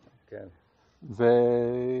קרה, כן.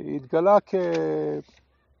 והתגלה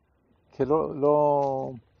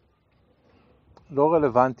לא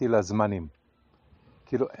רלוונטי לזמנים.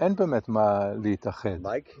 כאילו אין באמת מה להתאחד.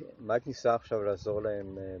 מייק ניסה עכשיו לעזור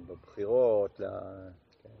להם בבחירות,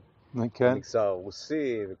 כן. למגזר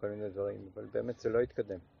הרוסי וכל מיני דברים, אבל באמת זה לא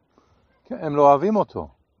התקדם. כן, הם לא אוהבים אותו.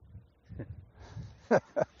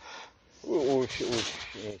 הוא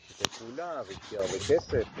שיתף פעולה והשקיע הרבה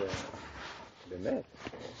כסף, באמת.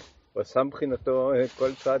 הוא עשה מבחינתו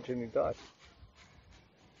כל צעד שנדרש.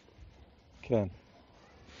 כן.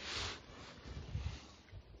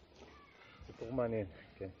 סיפור מעניין,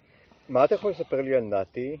 כן. מה אתה יכול לספר לי על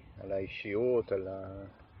נתי, על האישיות, על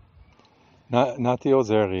נתי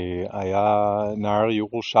עוזרי היה נער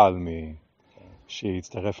ירושלמי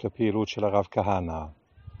שהצטרף לפעילות של הרב כהנא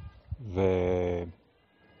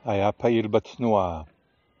והיה פעיל בתנועה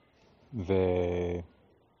והוא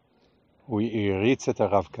העריץ את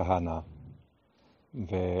הרב כהנא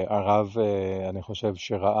והרב אני חושב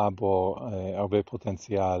שראה בו הרבה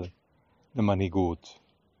פוטנציאל למנהיגות.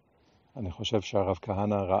 אני חושב שהרב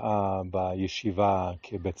כהנא ראה בישיבה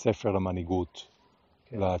כבית ספר למנהיגות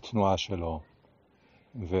לתנועה שלו.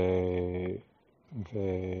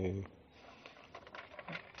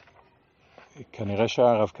 וכנראה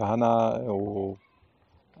שהרב כהנא הוא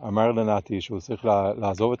אמר לנתי שהוא צריך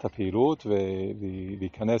לעזוב את הפעילות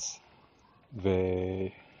ולהיכנס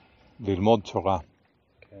וללמוד תורה.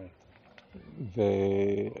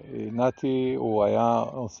 ונתי הוא היה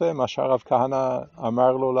עושה מה שהרב כהנא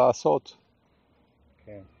אמר לו לעשות.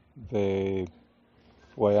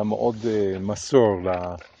 והוא היה מאוד מסור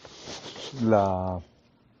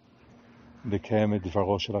לקיים את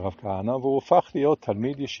דברו של הרב כהנא, והוא הופך להיות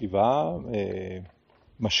תלמיד ישיבה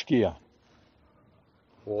משקיע.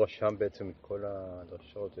 הוא רשם בעצם את כל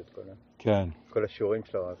הדרשות, את כן. כל השיעורים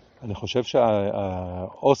של הרב. אני חושב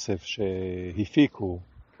שהאוסף שהפיקו,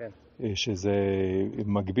 כן. שזה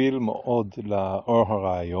מגביל מאוד לאור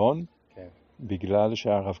הרעיון, כן. בגלל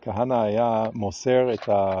שהרב כהנא היה מוסר את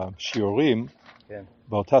השיעורים כן.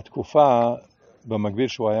 באותה תקופה, במקביל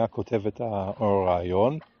שהוא היה כותב את האור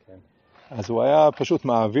הרעיון, כן. אז הוא היה פשוט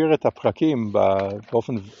מעביר את הפרקים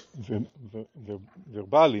באופן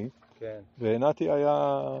ורבלי, כן. ונתי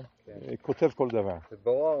היה כותב כל דבר.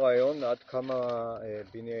 ובאור הרעיון עד כמה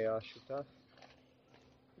ביני היה שותף?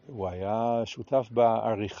 הוא היה שותף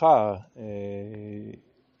בעריכה,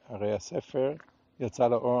 הרי הספר יצא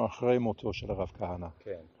לאור אחרי מותו של הרב כהנא.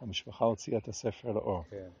 כן. המשפחה הוציאה את הספר לאור.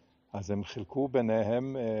 כן. אז הם חילקו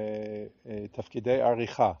ביניהם תפקידי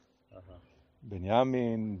עריכה.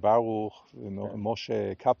 בנימין, ברוך,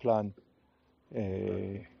 משה קפלן,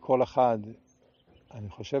 כל אחד. אני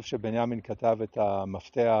חושב שבנימין כתב את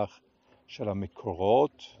המפתח של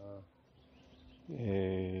המקורות,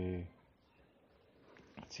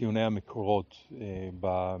 ציוני המקורות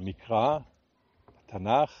במקרא,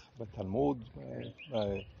 בתנ"ך, בתלמוד,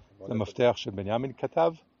 זה מפתח שבנימין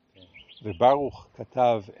כתב, וברוך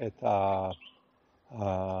כתב את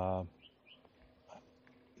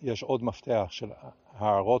יש עוד מפתח של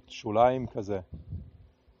הערות שוליים כזה,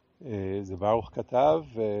 זה ברוך כתב,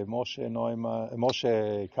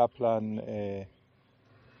 ומשה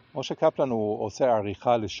קפלן הוא עושה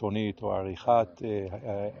עריכה לשונית, או עריכת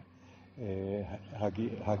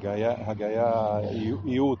הגיה,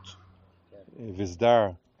 איות וסדר.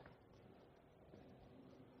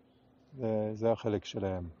 זה החלק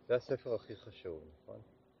שלהם. זה הספר הכי חשוב, נכון?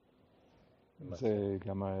 זה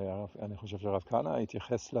גם, אני חושב שהרב כהנא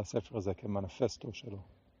התייחס לספר הזה כמניפסטו שלו.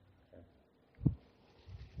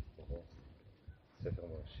 ספר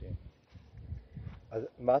מרשים. אז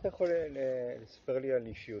מה אתה יכול לספר לי על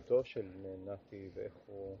אישיותו של נתי ואיך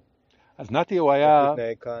הוא... אז נתי הוא היה...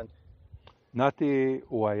 התנהג כאן? נתי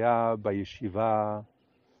הוא היה בישיבה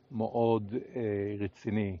מאוד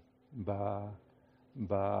רציני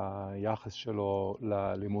ביחס שלו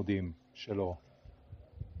ללימודים שלו.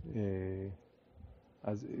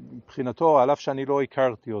 אז מבחינתו, על אף שאני לא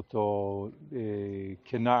הכרתי אותו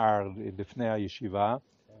כנער לפני הישיבה,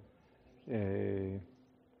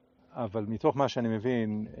 אבל מתוך מה שאני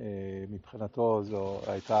מבין, מבחינתו זו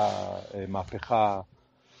הייתה מהפכה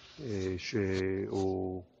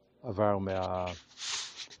שהוא עבר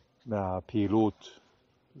מהפעילות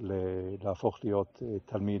להפוך להיות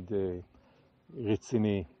תלמיד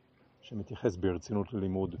רציני שמתייחס ברצינות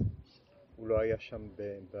ללימוד. הוא לא היה שם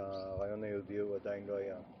ברעיון היהודי, הוא עדיין לא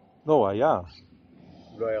היה. לא, הוא היה.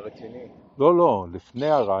 הוא לא היה רציני? לא, לפני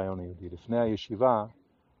הרעיון היהודי, לפני הישיבה,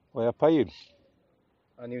 הוא היה פעיל.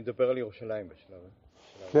 אני מדבר על ירושלים בשלב.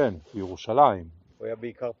 כן, ירושלים. הוא היה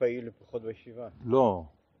בעיקר פעיל לפחות בישיבה. לא,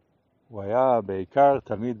 הוא היה בעיקר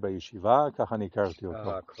תלמיד בישיבה, ככה אני הכרתי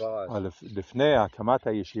אותו. כבר אז. לפני הקמת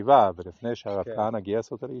הישיבה ולפני שהרב כהנא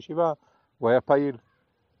גייס אותו לישיבה, הוא היה פעיל.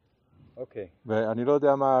 אוקיי. ואני לא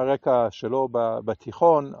יודע מה הרקע שלו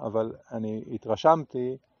בתיכון, אבל אני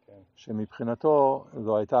התרשמתי שמבחינתו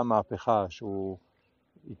זו הייתה מהפכה שהוא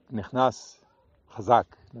נכנס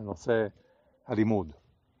חזק לנושא הלימוד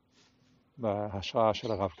בהשראה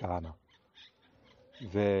של הרב כהנא.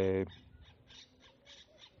 והוא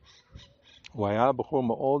היה בחור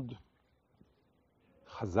מאוד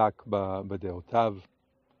חזק בדעותיו,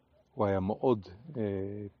 הוא היה מאוד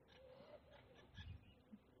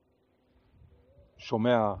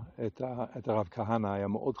שומע את הרב כהנא, היה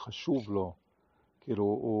מאוד חשוב לו, כאילו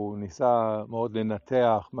הוא ניסה מאוד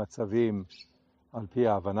לנתח מצבים על פי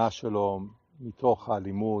ההבנה שלו מתוך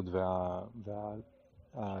הלימוד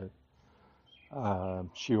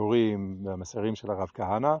והשיעורים והמסרים של הרב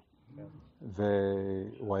כהנא,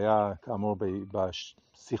 והוא היה כאמור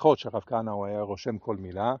בשיחות של הרב כהנא הוא היה רושם כל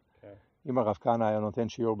מילה. אם הרב כהנא היה נותן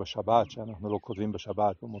שיעור בשבת, שאנחנו לא כותבים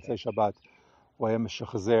בשבת, במוצאי שבת, הוא היה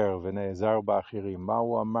משחזר ונעזר באחרים, מה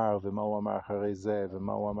הוא אמר ומה הוא אמר אחרי זה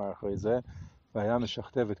ומה הוא אמר אחרי זה, והיה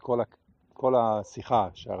משכתב את כל השיחה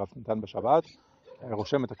שהרב נתן בשבת, היה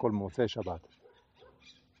רושם את הכל במוצאי שבת.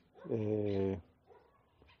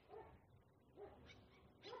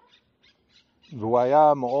 והוא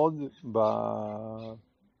היה מאוד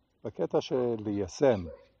בקטע של ליישם,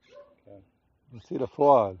 להוציא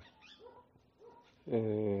לפועל.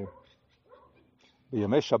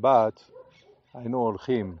 בימי שבת היינו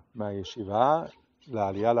הולכים מהישיבה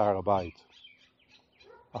לעלייה להר הבית.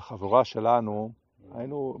 החבורה שלנו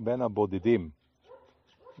היינו בין הבודדים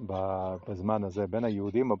בזמן הזה, בין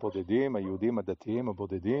היהודים הבודדים, היהודים הדתיים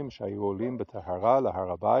הבודדים שהיו עולים בטהרה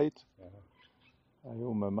להר הבית.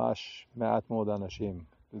 היו ממש מעט מאוד אנשים.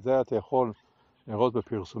 וזה אתה יכול לראות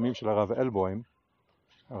בפרסומים של הרב אלבוים,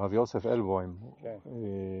 הרב יוסף אלבוים. כן.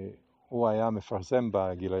 הוא היה מפרסם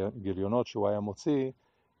בגיליונות שהוא היה מוציא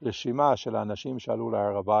רשימה של האנשים שעלו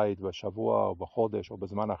להר הבית בשבוע או בחודש או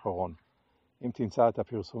בזמן האחרון. אם תמצא את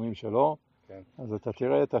הפרסומים שלו, כן. אז אתה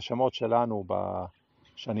תראה את השמות שלנו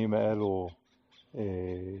בשנים האלו,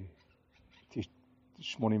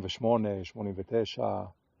 88, 89,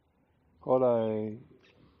 כל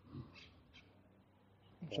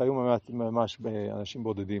שהיו ממש אנשים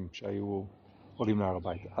בודדים שהיו עולים להר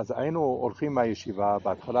הבית. אז היינו הולכים מהישיבה,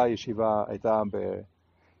 בהתחלה הישיבה הייתה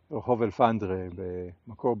ברחוב אלפנדרה,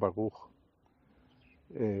 במקור ברוך.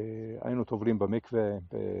 היינו טובלים במקווה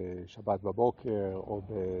בשבת בבוקר או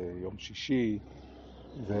ביום שישי,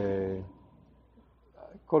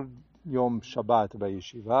 וכל יום שבת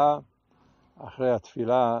בישיבה, אחרי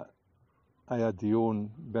התפילה היה דיון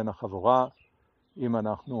בין החבורה, אם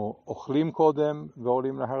אנחנו אוכלים קודם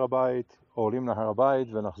ועולים להר הבית, או עולים להר הבית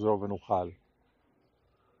ונחזור ונאכל.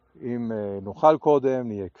 אם נאכל קודם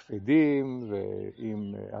נהיה כבדים,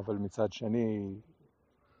 אבל מצד שני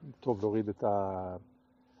טוב להוריד את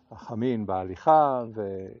החמין בהליכה,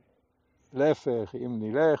 ולהפך, אם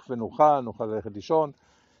נלך ונאכל, נוכל ללכת לישון.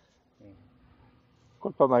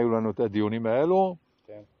 כל פעם היו לנו את הדיונים האלו,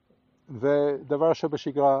 כן. ודבר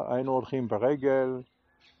שבשגרה היינו הולכים ברגל,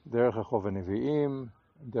 דרך רחוב הנביאים,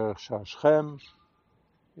 דרך שער שכם,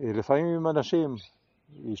 לפעמים עם אנשים.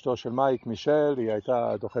 אשתו של מייק מישל, היא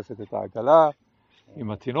הייתה דוחפת את העגלה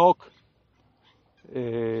עם התינוק,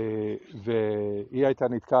 והיא הייתה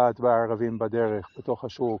נתקעת בערבים בדרך, בתוך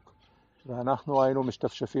השוק, ואנחנו היינו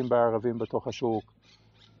משתפשפים בערבים בתוך השוק,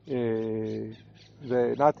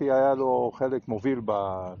 ונתי היה לו חלק מוביל,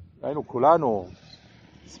 היינו כולנו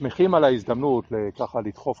שמחים על ההזדמנות ככה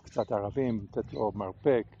לדחוף קצת ערבים, לתת לו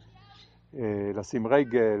מרפק, לשים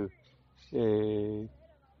רגל,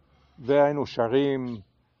 והיינו שרים.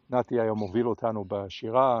 נתי היה מוביל אותנו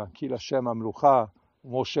בשירה, כי לשם המלוכה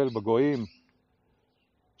מושל בגויים,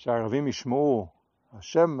 שהערבים ישמעו,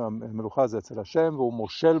 השם, המלוכה זה אצל השם, והוא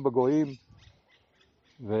מושל בגויים.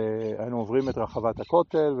 והיינו עוברים את רחבת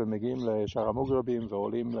הכותל ומגיעים לשער המוגרבים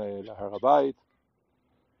ועולים להר הבית,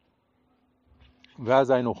 ואז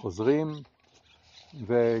היינו חוזרים,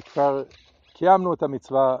 וכבר קיימנו את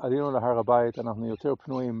המצווה, עלינו להר הבית, אנחנו יותר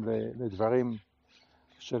פנויים לדברים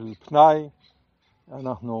של פנאי,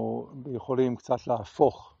 אנחנו יכולים קצת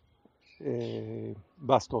להפוך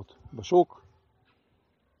בסטות בשוק,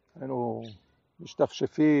 היינו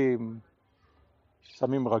משתפשפים,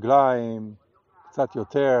 שמים רגליים, קצת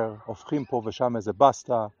יותר, הופכים פה ושם איזה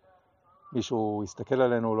בסטה, מישהו יסתכל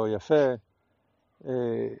עלינו לא יפה,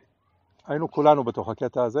 היינו כולנו בתוך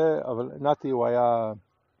הקטע הזה, אבל נתי הוא היה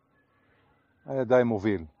די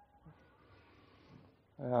מוביל.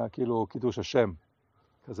 היה כאילו קידוש השם.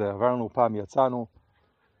 כזה עברנו פעם, יצאנו.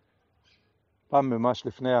 פעם ממש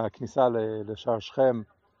לפני הכניסה לשער שכם,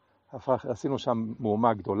 עשינו שם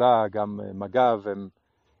מהומה גדולה, גם מג"ב, הם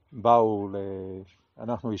באו,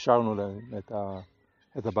 אנחנו השארנו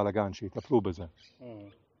את הבלגן, שהטפלו בזה.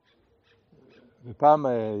 ופעם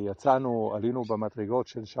יצאנו, עלינו במדרגות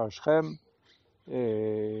של שער שכם,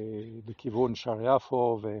 בכיוון שער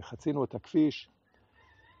יפו, וחצינו את הכביש,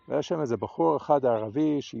 והיה שם איזה בחור אחד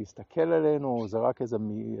ערבי שהסתכל עלינו, זרק איזו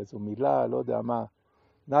מילה, לא יודע מה.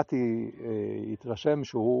 נתי התרשם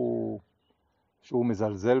שהוא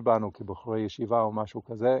מזלזל בנו כבחורי ישיבה או משהו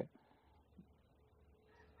כזה.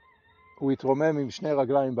 הוא התרומם עם שני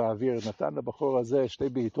רגליים באוויר, נתן לבחור הזה שתי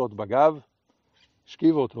בעיטות בגב,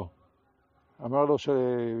 השכיב אותו. אמר לו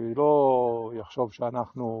שלא יחשוב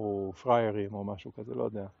שאנחנו פריירים או משהו כזה, לא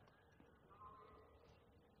יודע.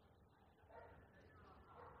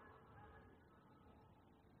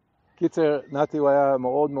 קיצר, נתי הוא היה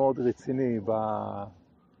מאוד מאוד רציני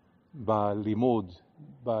בלימוד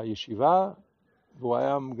בישיבה, והוא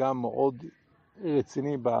היה גם מאוד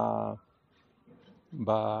רציני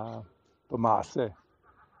במעשה.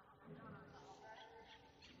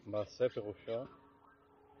 מעשה פירושו?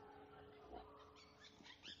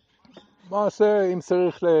 מעשה, אם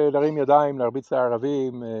צריך להרים ידיים, להרביץ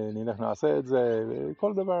לערבים, נלך נעשה את זה,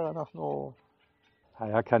 כל דבר אנחנו...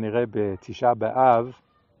 היה כנראה בתשעה באב,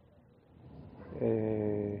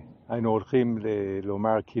 היינו הולכים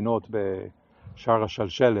לומר קינות בשער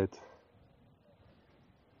השלשלת,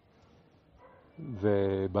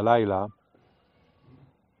 ובלילה,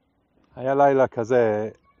 היה לילה כזה,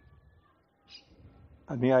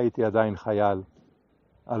 אני הייתי עדיין חייל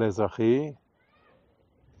על אזרחי,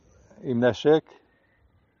 עם נשק,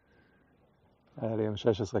 היה לי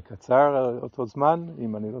M16 קצר אותו זמן,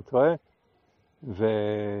 אם אני לא טועה,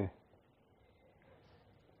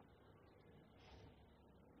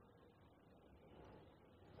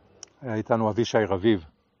 היה איתנו אבישי רביב.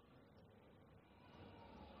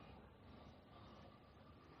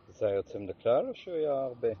 זה היה יוצא מן הכלל או שהוא היה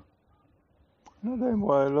הרבה? לא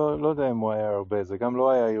יודע אם הוא היה הרבה, זה גם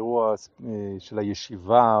לא היה אירוע של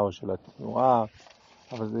הישיבה או של התנועה,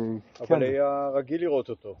 אבל זה... אבל כן. היה רגיל לראות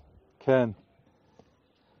אותו. כן.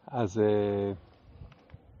 אז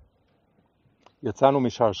יצאנו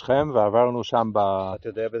משער שכם ועברנו שם אתה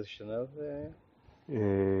יודע באיזה שנה זה?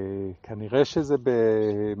 כנראה שזה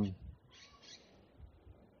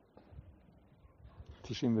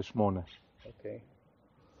ב-98. אוקיי.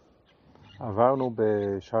 עברנו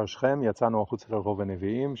בשער שכם, יצאנו החוץ לרחוב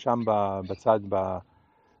הנביאים, שם בצד,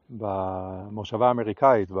 במושבה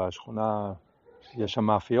האמריקאית, בשכונה, יש שם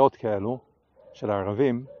מאפיות כאלו של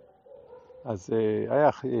הערבים, אז היה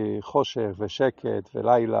חושך ושקט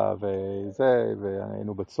ולילה וזה,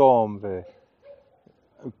 והיינו בצום,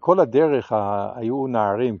 וכל הדרך היו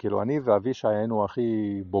נערים, כאילו אני ואבישי היינו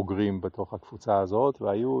הכי בוגרים בתוך הקבוצה הזאת,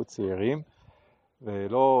 והיו צעירים,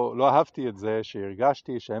 ולא אהבתי את זה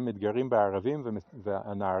שהרגשתי שהם מתגרים בערבים,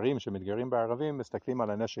 והנערים שמתגרים בערבים מסתכלים על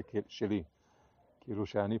הנשק שלי. כאילו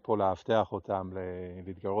שאני פה להבטח אותם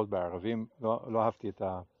להתגרות בערבים. לא אהבתי את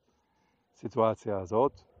הסיטואציה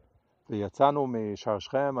הזאת. ויצאנו משער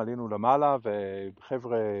שכם, עלינו למעלה,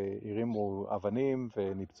 וחבר'ה הרימו אבנים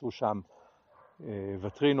וניפצו שם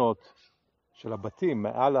וטרינות של הבתים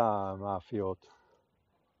מעל המאפיות.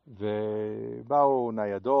 ובאו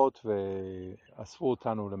ניידות ואספו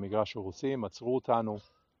אותנו למגרש הרוסים, עצרו אותנו.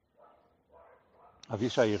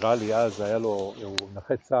 אבישי הראה לי אז, היה לו, הוא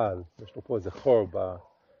נכה צה"ל, יש לו פה איזה חור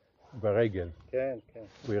ברגל. כן, כן.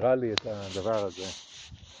 הוא הראה לי את הדבר הזה.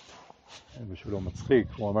 בשבילו מצחיק,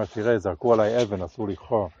 הוא אמר, תראה, זרקו עליי אבן, עשו לי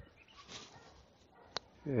חור.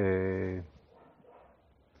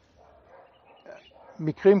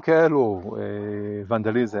 מקרים כאלו,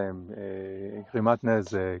 ונדליזם, גרימת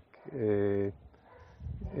נזק,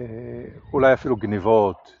 אולי אפילו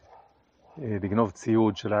גניבות, לגנוב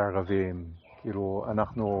ציוד של הערבים, כאילו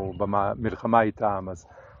אנחנו במלחמה איתם, אז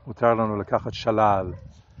מותר לנו לקחת שלל,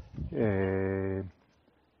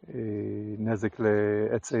 נזק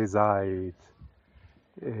לעצי זית,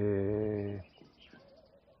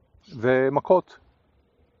 ומכות,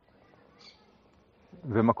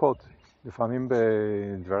 לפעמים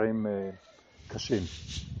בדברים קשים.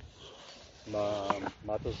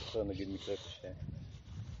 מה אתה זוכר, נגיד, מקרה קשה?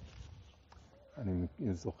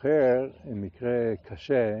 אני זוכר מקרה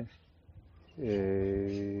קשה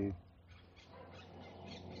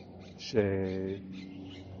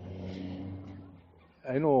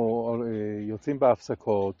שהיינו יוצאים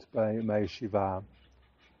בהפסקות מהישיבה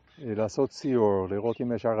לעשות סיור, לראות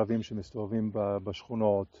אם יש ערבים שמסתובבים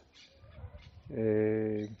בשכונות,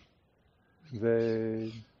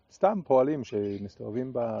 וסתם פועלים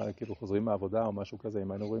שמסתובבים כאילו חוזרים מהעבודה או משהו כזה,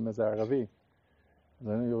 אם היינו רואים איזה ערבי, אז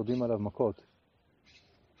היינו יורדים עליו מכות.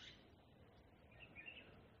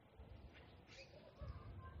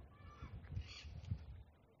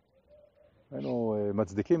 היינו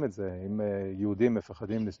מצדיקים את זה, אם יהודים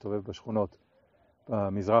מפחדים להסתובב בשכונות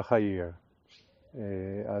במזרח העיר,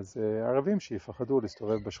 אז ערבים שיפחדו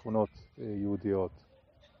להסתובב בשכונות יהודיות.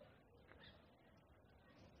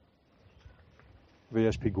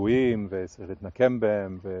 ויש פיגועים וצריך להתנקם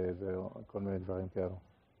בהם וכל מיני דברים כאלו.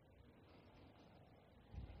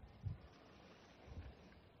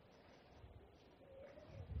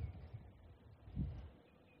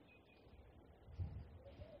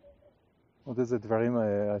 עוד איזה דברים,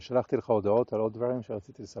 שלחתי לך הודעות על עוד דברים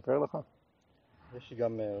שרציתי לספר לך? יש לי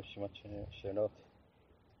גם רשימת שאלות.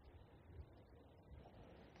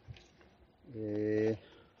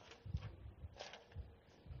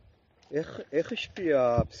 איך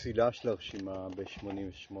השפיעה הפסילה של הרשימה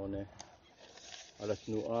ב-88 על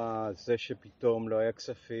התנועה? זה שפתאום לא היה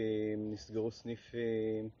כספים, נסגרו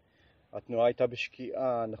סניפים, התנועה הייתה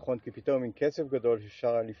בשקיעה, נכון? כי פתאום עם כסף גדול שאפשר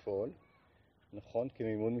היה לפעול, נכון?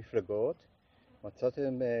 כמימון מפלגות,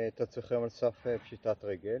 מצאתם את עצמכם על סף פשיטת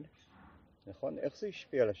רגל, נכון? איך זה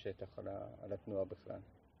השפיע על השטח, על התנועה בכלל?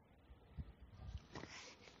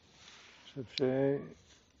 אני חושב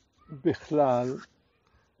שבכלל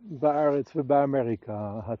בארץ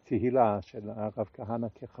ובאמריקה התהילה של הרב כהנא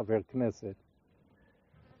כחבר כנסת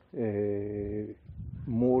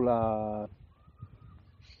מול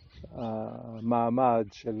המעמד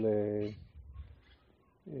של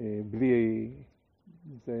בלי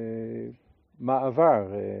זה מעבר,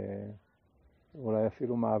 אולי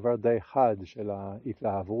אפילו מעבר די חד של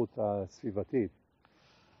ההתלהבות הסביבתית.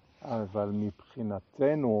 אבל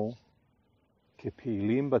מבחינתנו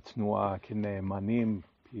כפעילים בתנועה, כנאמנים,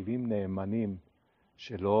 פעילים נאמנים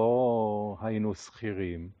שלא היינו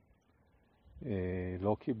שכירים,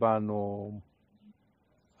 לא קיבלנו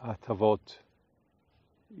הטבות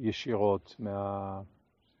ישירות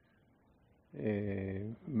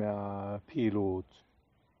מהפעילות.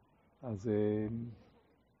 אז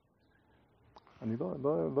אני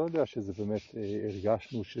לא יודע שזה באמת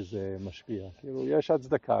הרגשנו שזה משפיע. כאילו, יש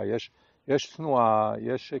הצדקה, יש תנועה,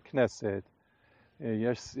 יש כנסת,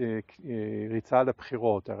 יש ריצה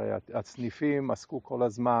לבחירות. הרי הצניפים עסקו כל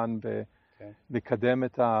הזמן לקדם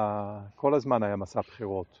כל הזמן היה מסע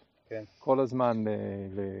בחירות. כן. כל הזמן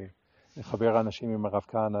לחבר אנשים עם הרב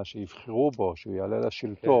כהנא שיבחרו בו, שהוא יעלה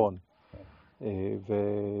לשלטון. כן.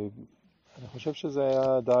 ואני חושב שזה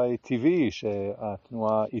היה די טבעי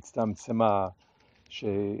שהתנועה הצטמצמה,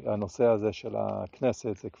 שהנושא הזה של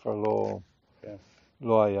הכנסת זה כבר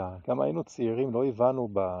לא היה. גם היינו צעירים, לא הבנו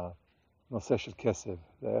בנושא של כסף.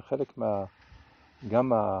 זה היה חלק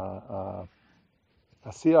גם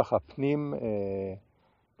השיח הפנים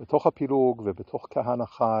בתוך הפילוג ובתוך כהנא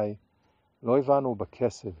חי, לא הבנו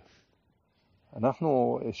בכסף.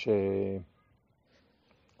 אנחנו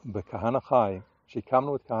בכהנא חי,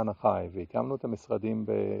 שהקמנו את כהנא חי והקמנו את המשרדים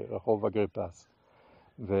ברחוב אגריפס,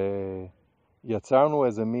 ויצרנו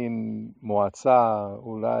איזה מין מועצה,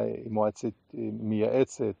 אולי מועצת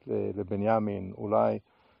מייעצת לבנימין, אולי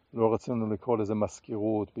לא רצינו לקרוא לזה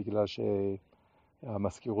מזכירות, בגלל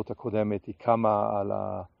שהמזכירות הקודמת היא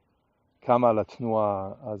קמה על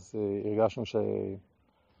התנועה, אז הרגשנו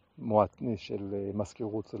של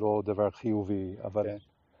מזכירות זה לא דבר חיובי, אבל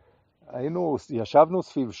ישבנו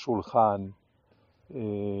סביב שולחן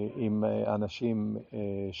עם אנשים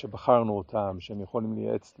שבחרנו אותם, שהם יכולים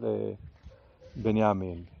לייעץ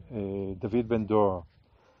לבנימין, דוד בן דור,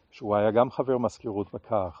 שהוא היה גם חבר מזכירות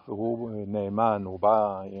בכך, והוא נאמן, הוא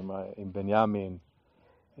בא עם בנימין,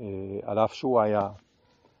 על אף שהוא היה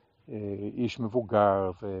איש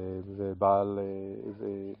מבוגר ובעל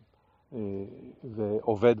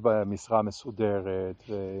ועובד במשרה מסודרת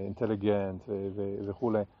ואינטליגנט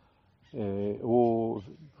וכו'.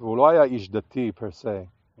 והוא לא היה איש דתי פרסה,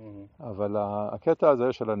 אבל הקטע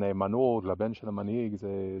הזה של הנאמנות לבן של המנהיג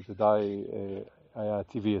זה די היה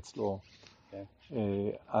טבעי אצלו.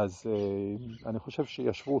 אז אני חושב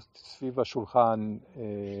שישבו סביב השולחן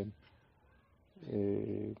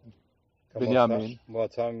בנימין.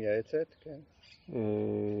 מועצה מייעצת, כן.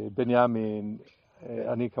 בנימין,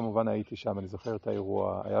 אני כמובן הייתי שם, אני זוכר את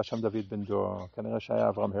האירוע, היה שם דוד בן דור, כנראה שהיה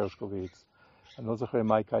אברהם הרשקוביץ, אני לא זוכר אם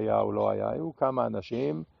מייק היה או לא היה, היו כמה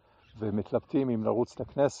אנשים ומתלבטים אם לרוץ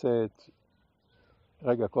לכנסת.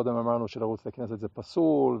 רגע, קודם אמרנו שלרוץ לכנסת זה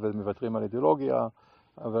פסול ומוותרים על אידיאולוגיה,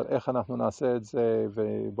 אבל איך אנחנו נעשה את זה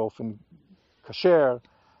ובאופן כשר,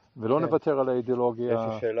 ולא נוותר על האידיאולוגיה.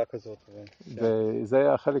 יש שאלה כזאת.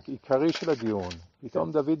 וזה החלק עיקרי של הדיון.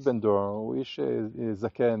 פתאום דוד בן דור, הוא איש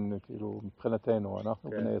זקן, כאילו, מבחינתנו, אנחנו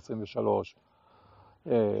בני 23.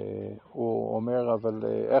 הוא אומר, אבל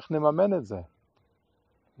איך נממן את זה?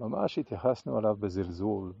 ממש התייחסנו עליו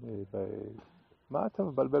בזלזול. מה אתה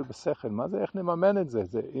מבלבל בשכל? מה זה, איך נממן את זה?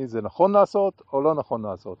 זה נכון לעשות או לא נכון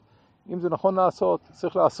לעשות? אם זה נכון לעשות,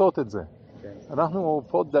 צריך לעשות את זה. אנחנו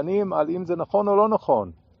פה דנים על אם זה נכון או לא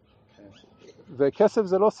נכון. וכסף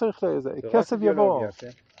זה לא צריך לזה, כסף יבוא.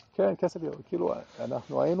 כן, כסף יבוא. כאילו,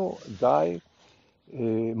 אנחנו היינו די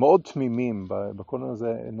מאוד תמימים בכל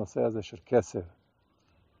הנושא הזה של כסף.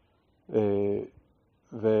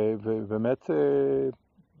 ובאמת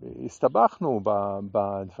הסתבכנו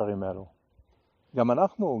בדברים האלו. גם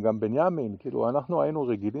אנחנו, גם בנימין, כאילו, אנחנו היינו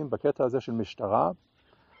רגילים בקטע הזה של משטרה.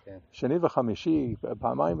 שני וחמישי,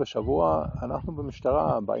 פעמיים בשבוע, אנחנו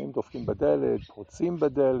במשטרה באים, דופקים בדלת, פורצים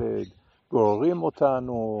בדלת, גוררים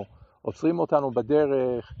אותנו, עוצרים אותנו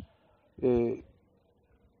בדרך,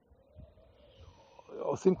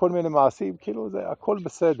 עושים כל מיני מעשים, כאילו זה הכל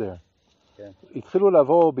בסדר. התחילו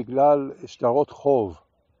לבוא בגלל שטרות חוב,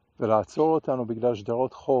 ולעצור אותנו בגלל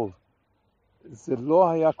שטרות חוב. זה לא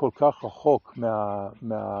היה כל כך רחוק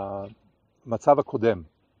מהמצב הקודם.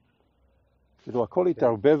 כאילו הכל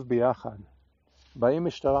התערבב ביחד. באים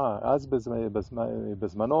משטרה, אז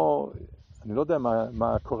בזמנו, אני לא יודע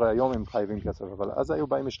מה קורה היום אם חייבים כסף, אבל אז היו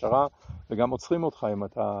באים משטרה וגם עוצרים אותך אם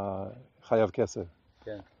אתה חייב כסף.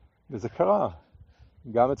 כן. וזה קרה,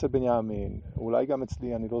 גם אצל בנימין, אולי גם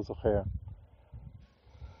אצלי, אני לא זוכר.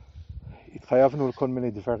 התחייבנו לכל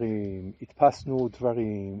מיני דברים, הדפסנו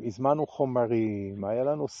דברים, הזמנו חומרים, היה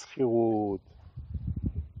לנו שכירות,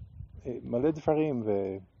 מלא דברים,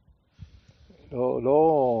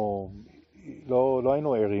 לא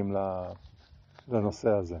היינו ערים לנושא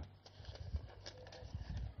הזה.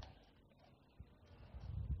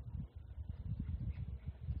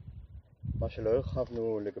 מה שלא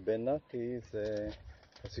הרחבנו לגבי נתי זה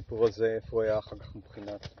הסיפור הזה, איפה הוא היה אחר כך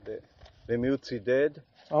מבחינת ומי הוא צידד?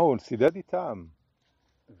 הוא צידד איתם.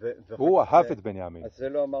 הוא אהב את בנימין. אז זה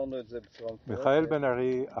לא אמרנו את זה בצורה מפורטת. מיכאל בן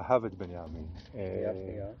ארי אהב את בנימין.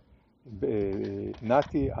 שנייה.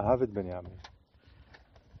 נתי אהב את בנימין.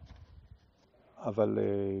 אבל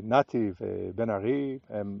נתי ובן ארי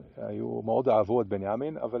הם היו מאוד אהבו את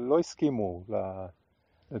בנימין, אבל לא הסכימו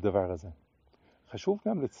לדבר הזה. חשוב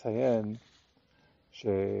גם לציין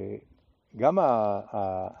שגם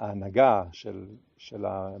ההנהגה של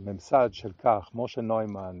הממסד של כך, משה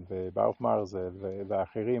נוימן וברוך מרזל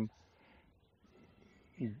ואחרים,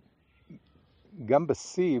 גם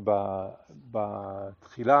בשיא,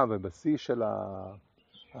 בתחילה ובשיא של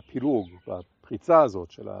הפילוג, בפריצה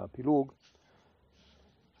הזאת של הפילוג,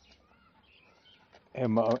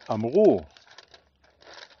 הם אמרו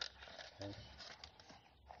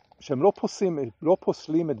שהם לא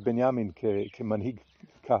פוסלים את בנימין כמנהיג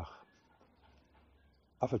כך.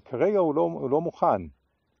 אבל כרגע הוא לא מוכן.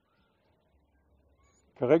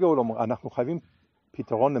 כרגע הוא לא מוכן. אנחנו חייבים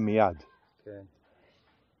פתרון למיד. כן.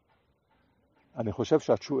 אני חושב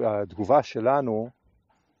שהתגובה שלנו,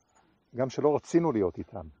 גם שלא רצינו להיות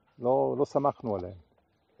איתם, לא שמחנו עליהם.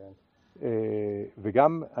 כן.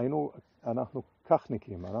 וגם אנחנו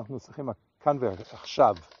כחניקים, אנחנו צריכים כאן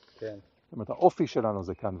ועכשיו. כן. זאת אומרת, האופי שלנו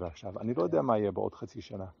זה כאן ועכשיו. אני לא יודע מה יהיה בעוד חצי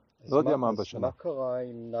שנה. לא יודע מה בשנה. מה קרה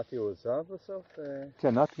עם נתי הוא עזב בסוף?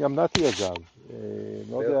 כן, גם נתי עזב.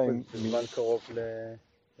 לא יודע אם... בזמן קרוב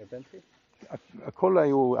לבנצי?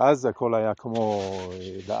 הכל היה כמו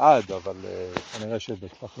לעד, אבל כנראה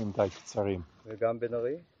שבטווחים די קצרים. וגם בן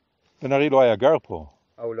ארי? בן ארי לא היה גר פה.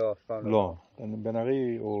 הוא לא, אף פעם לא. בן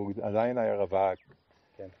ארי הוא עדיין היה רווק.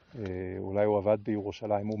 כן. אולי הוא עבד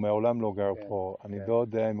בירושלים, הוא מעולם לא גר כן, פה. אני כן. לא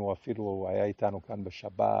יודע אם הוא אפילו היה איתנו כאן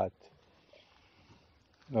בשבת.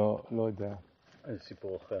 לא יודע. זה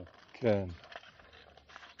סיפור אחר. כן.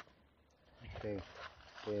 אוקיי.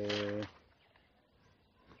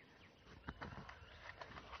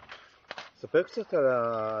 ספר קצת על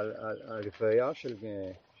הלוויה של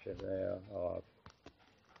הרב.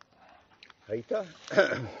 היית?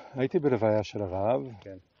 הייתי בלוויה של הרב.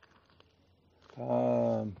 כן.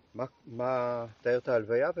 תאר את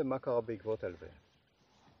ההלוויה ומה קרה בעקבות ההלוויה?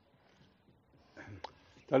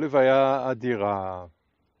 הייתה לוויה אדירה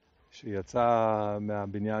שיצאה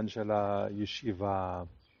מהבניין של הישיבה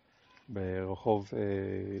ברחוב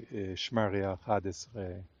שמריה 11.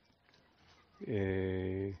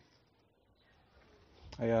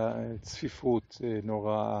 היה צפיפות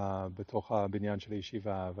נוראה בתוך הבניין של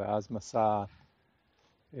הישיבה, ואז מסע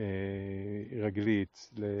רגלית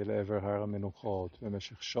לעבר הר המנוחות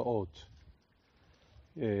במשך שעות.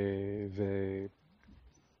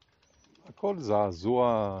 והכל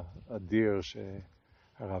זעזוע אדיר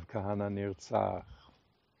שהרב כהנא נרצח.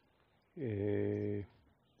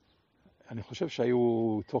 אני חושב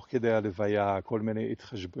שהיו תוך כדי הלוויה כל מיני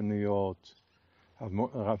התחשבנויות.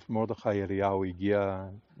 הרב מרדכי אליהו הגיע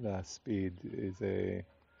להספיד, זה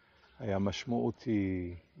היה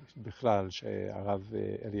משמעותי בכלל שהרב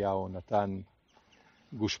אליהו נתן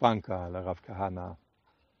גושפנקה לרב כהנא.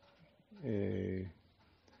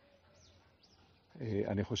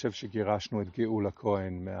 אני חושב שגירשנו את גאולה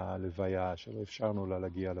כהן מהלוויה, שלא אפשרנו לה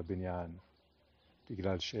להגיע לבניין,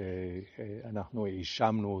 בגלל שאנחנו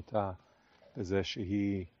האשמנו אותה בזה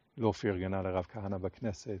שהיא לא פרגנה לרב כהנא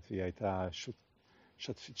בכנסת, והיא הייתה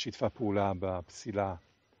שיתפה פעולה בפסילה.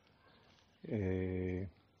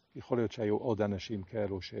 יכול להיות שהיו עוד אנשים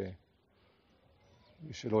כאלו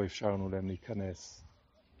שלא אפשרנו להם להיכנס.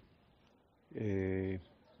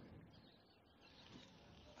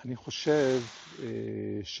 אני חושב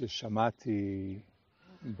ששמעתי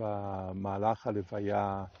במהלך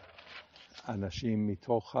הלוויה אנשים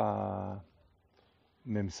מתוך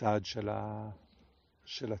הממסד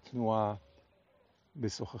של התנועה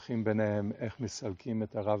משוחחים ביניהם איך מסלקים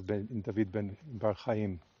את הרב דוד בן בר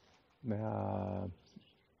חיים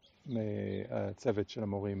מהצוות של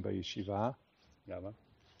המורים בישיבה. למה?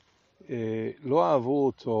 לא אהבו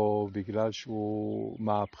אותו בגלל שהוא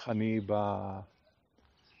מהפכני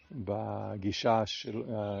בגישה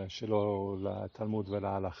שלו לתלמוד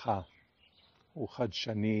ולהלכה. הוא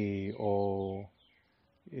חדשני או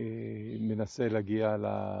מנסה להגיע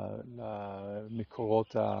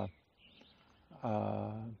למקורות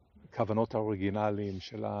הכוונות האוריגינליים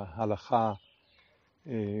של ההלכה.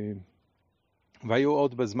 והיו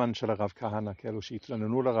עוד בזמן של הרב כהנא כאלו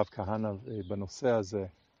שהתלוננו לרב כהנא בנושא הזה,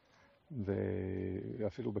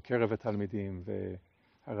 ואפילו בקרב התלמידים,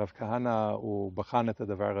 והרב כהנא הוא בחן את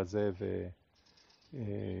הדבר הזה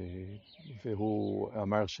והוא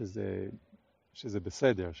אמר שזה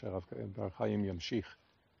בסדר, שהרב בר חיים ימשיך.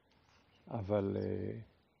 אבל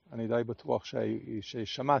אני די בטוח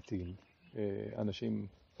ששמעתי אנשים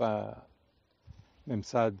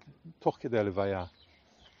בממסד, תוך כדי הלוויה,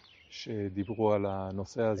 שדיברו על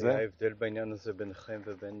הנושא הזה. היה הבדל בעניין הזה ביניכם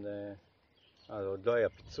ובין... עוד לא היה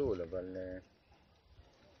פיצול, אבל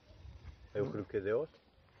היו חילוקי דעות?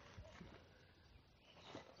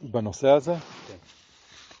 בנושא הזה? כן.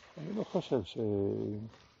 אני לא חושב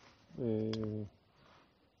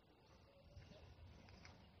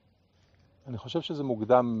אני חושב שזה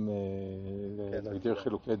מוקדם להגדיר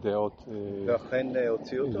חילוקי דעות. ואכן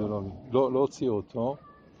הוציאו אותו? לא הוציאו אותו.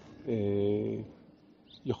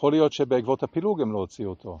 יכול להיות שבעקבות הפילוג הם לא הוציאו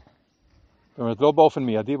אותו. זאת אומרת, לא באופן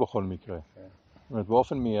מיידי בכל מקרה. זאת אומרת,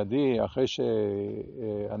 באופן מיידי, אחרי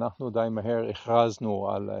שאנחנו די מהר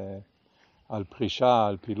הכרזנו על פרישה,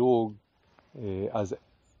 על פילוג, אז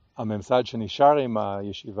הממסד שנשאר עם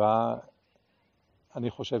הישיבה, אני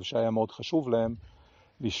חושב שהיה מאוד חשוב להם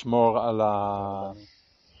לשמור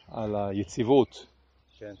על היציבות,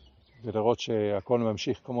 כן. ולראות שהכל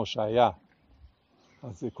ממשיך כמו שהיה.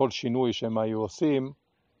 אז כל שינוי שהם היו עושים,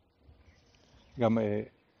 גם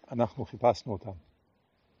אנחנו חיפשנו אותם.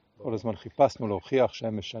 כל הזמן חיפשנו להוכיח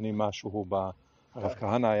שהם משנים משהו. הרב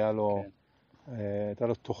כהנא הייתה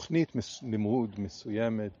לו תוכנית לימוד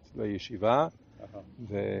מסוימת לישיבה,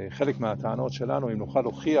 וחלק מהטענות שלנו, אם נוכל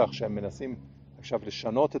להוכיח שהם מנסים עכשיו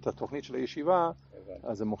לשנות את התוכנית של הישיבה,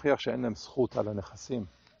 אז זה מוכיח שאין להם זכות על הנכסים.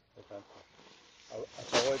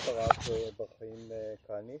 אתה רואה את הרב בחיים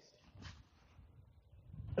כהניסט?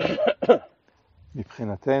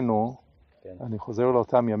 מבחינתנו, כן. אני חוזר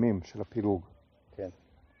לאותם ימים של הפילוג. כן.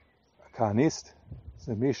 הכהניסט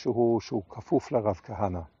זה מישהו שהוא כפוף לרב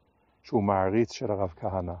כהנא, שהוא מעריץ של הרב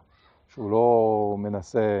כהנא, שהוא לא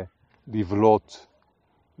מנסה לבלוט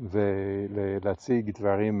ולהציג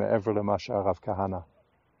דברים מעבר למה שהרב כהנא.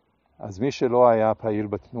 אז מי שלא היה פעיל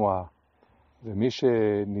בתנועה, ומי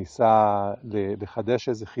שניסה לחדש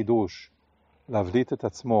איזה חידוש, להבליט את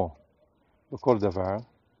עצמו בכל דבר,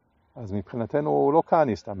 אז מבחינתנו הוא לא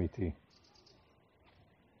כהניסט אמיתי.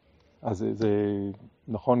 אז זה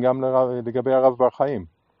נכון גם לגבי הרב בר חיים.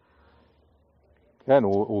 כן,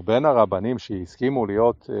 הוא בין הרבנים שהסכימו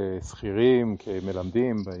להיות שכירים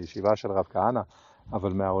כמלמדים בישיבה של הרב כהנא,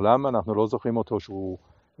 אבל מהעולם אנחנו לא זוכרים אותו שהוא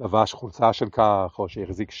לבש חולצה של כך, או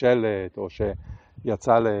שהחזיק שלט, או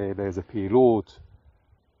שיצא לאיזה פעילות.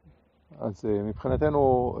 אז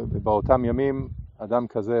מבחינתנו באותם ימים אדם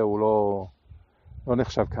כזה הוא לא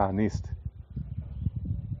נחשב כהניסט.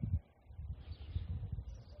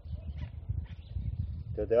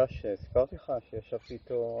 אתה יודע שסיפרתי לך שישבתי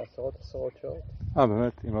איתו עשרות שעות?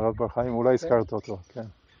 באמת, עם הרב בר חיים, אולי הזכרת אותו, כן.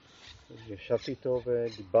 ישבתי איתו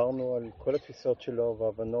ודיברנו על כל התפיסות שלו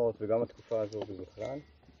והבנות, וגם התקופה הזו ובכלל.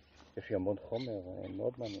 יש לי המון חומר,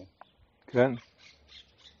 מאוד מעניין. כן,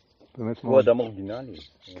 באמת מאוד. הוא אדם אורגינלי.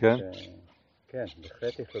 כן? כן,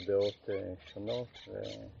 בהחלט יש לו דעות שונות,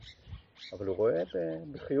 אבל הוא רואה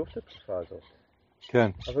בחיוב את התקופה הזאת.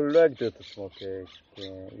 כן. אבל הוא לא יגדיר את עצמו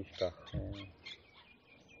כאיש כך.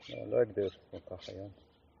 לא יגדיר את עצמו כך היום.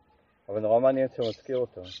 אבל נורא מעניין שמזכיר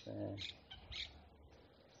אותו.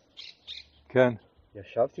 כן.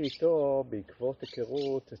 ישבתי איתו בעקבות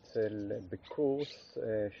היכרות בקורס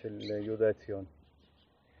של יהודה עציון.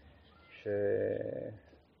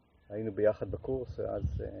 שהיינו ביחד בקורס, ואז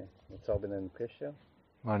נוצר בינינו קשר.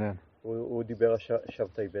 מעניין. הוא דיבר על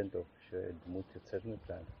שבתאי בן דב, שדמות יוצאת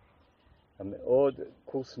מכלל. המאוד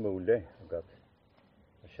קורס מעולה, אגב.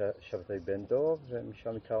 שבתאי בן דב,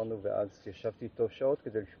 ומשם הכרנו, ואז ישבתי איתו שעות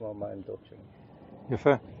כדי לשמוע מה העמדות שלו. יפה,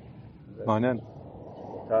 מעניין.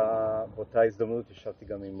 באותה הזדמנות ישבתי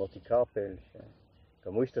גם עם מוטי קרפל,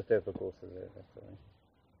 שגם הוא השתתף בקורס הזה.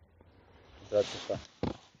 זו התקופה.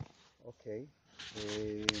 אוקיי.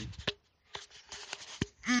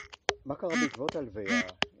 מה קרה בעקבות הלוויה?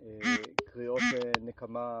 קריאות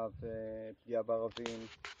נקמה ופגיעה בערבים?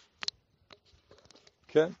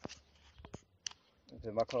 כן.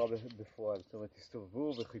 ומה קרה בפועל? זאת אומרת,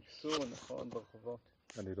 הסתובבו וחיפשו, נכון, ברחובות?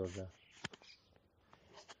 אני לא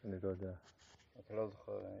יודע. אתה לא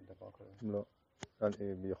זוכר דבר כזה? לא.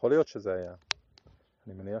 יכול להיות שזה היה.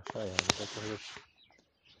 אני מניח שהיה. אני לא צריך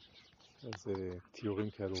איזה תיאורים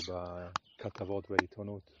כאלו בכתבות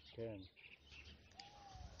בעיתונות. כן.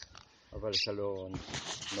 אבל אתה לא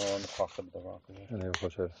נוכח בדבר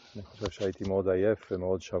כזה. אני חושב שהייתי מאוד עייף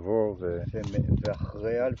ומאוד שבור.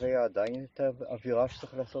 ואחרי ההלוויה עדיין הייתה אווירה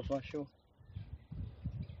שצריך לעשות משהו?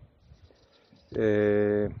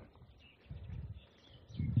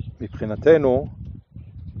 מבחינתנו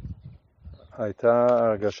הייתה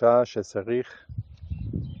הרגשה שצריך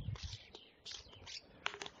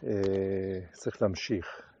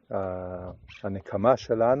להמשיך. הנקמה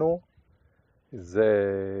שלנו זה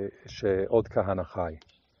שעוד כהנא חי.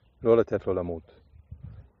 לא לתת לו למות,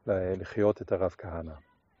 לחיות את הרב כהנא,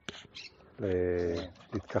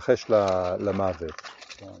 להתכחש למוות.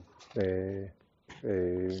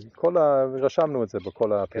 רשמנו את זה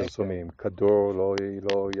בכל הפרסומים. כדור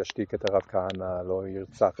לא ישתיק את הרב כהנא, לא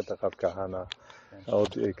ירצח את הרב כהנא, עוד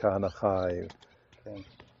כהנא חי.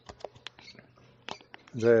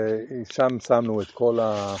 ושם שמנו את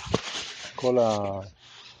כל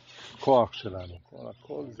הכוח שלנו,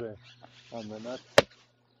 כל זה על מנת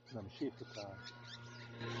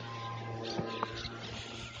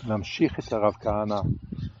להמשיך את הרב כהנא.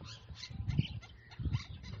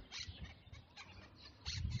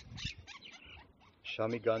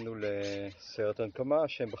 שם הגענו לסרט הנקמה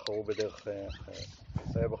שהם בחרו בדרך אחרת.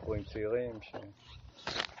 זה היה בחורים צעירים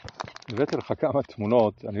הבאתי לך כמה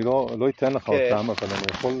תמונות, אני לא אתן לך אותם, אבל אני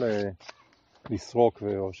יכול לסרוק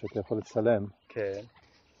או שאתה יכול לצלם. כן.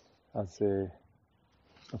 אז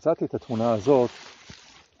מצאתי את התמונה הזאת,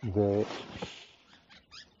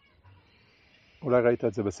 ואולי ראית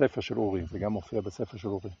את זה בספר של אורי, זה גם מופיע בספר של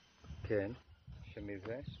אורי. כן, שמי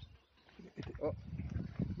זה?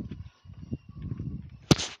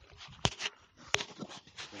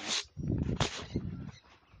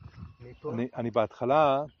 אני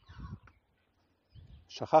בהתחלה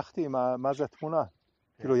שכחתי מה זה התמונה.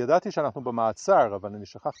 כאילו ידעתי שאנחנו במעצר, אבל אני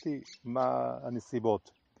שכחתי מה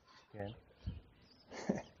הנסיבות. כן.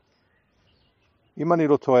 אם אני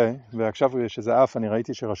לא טועה, ועכשיו שזה אף, אני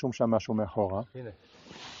ראיתי שרשום שם משהו מאחורה. הנה.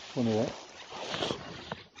 בוא נראה.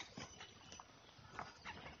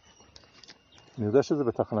 אני יודע שזה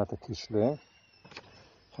בתחנת הקישלה.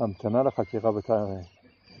 המתנה לחקירה בתארי.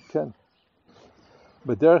 כן.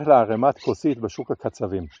 בדרך להרמת כוסית בשוק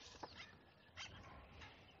הקצבים.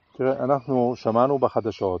 תראה, אנחנו שמענו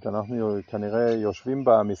בחדשות, אנחנו כנראה יושבים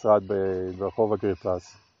במשרד ברחוב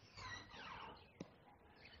אגריפס.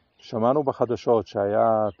 שמענו בחדשות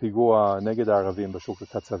שהיה פיגוע נגד הערבים בשוק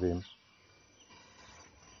הקצבים.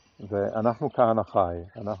 ואנחנו כהנא חי,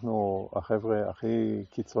 אנחנו החבר'ה הכי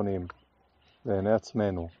קיצוניים בעיני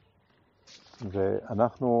עצמנו.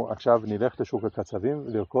 ואנחנו עכשיו נלך לשוק הקצבים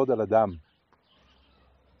לרקוד על הדם.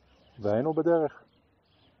 והיינו בדרך.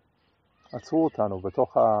 עצרו אותנו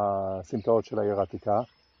בתוך הסמטאות של העיר העתיקה.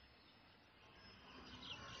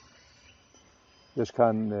 יש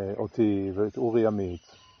כאן אותי ואת אורי עמית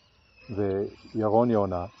וירון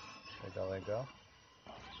יונה. רגע.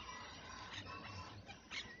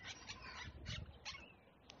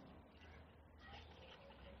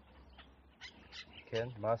 כן,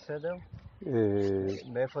 מה הסדר?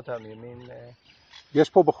 מאיפה אתה מימין? יש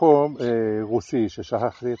פה בחור רוסי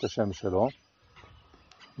ששכחתי את השם שלו,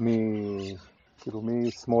 כאילו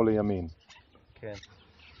משמאל לימין. כן.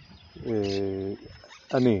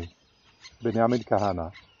 אני, בנימין כהנא,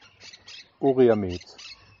 אורי עמית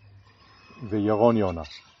וירון יונה.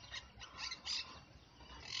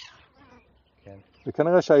 כן.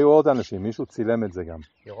 וכנראה שהיו עוד אנשים, מישהו צילם את זה גם.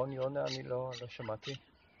 ירון יונה אני לא שמעתי.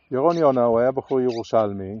 ירון יונה הוא היה בחור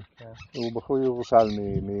ירושלמי, כן. הוא בחור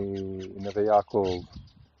ירושלמי מנווה יעקב,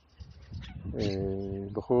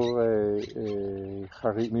 בחור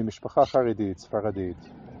ממשפחה חרדית, ספרדית.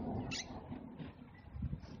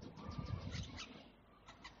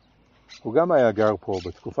 הוא גם היה גר פה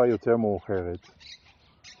בתקופה יותר מאוחרת.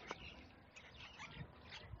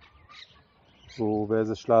 הוא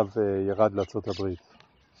באיזה שלב ירד לארצות הברית.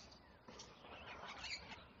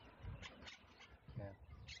 כן.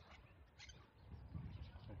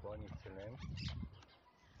 בוא נצלם.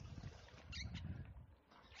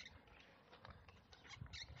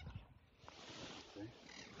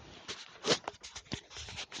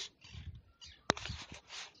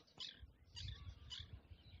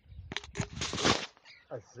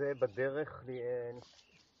 אז זה בדרך,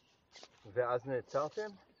 ואז נעצרתם?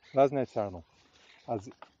 ואז נעצרנו. אז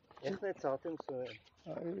איך נעצרתם?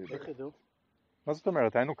 איך ידעו? מה זאת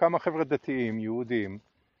אומרת? היינו כמה חבר'ה דתיים, יהודים,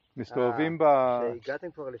 מסתובבים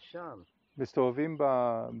שהגעתם כבר לשם. מסתובבים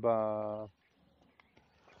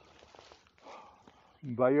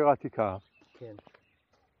בעיר העתיקה. כן.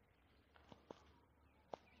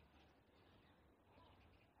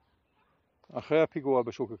 אחרי הפיגוע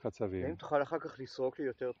בשוק הקצבים. אם תוכל אחר כך לסרוק לי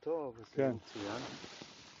יותר טוב, אז כן. זה מצוין.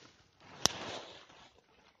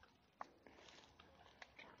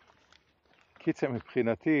 קיצר,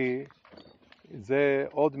 מבחינתי זה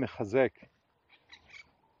עוד מחזק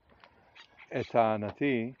את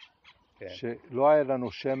טענתי, כן. שלא היה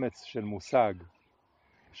לנו שמץ של מושג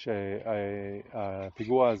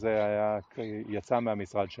שהפיגוע הזה יצא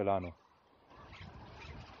מהמשרד שלנו.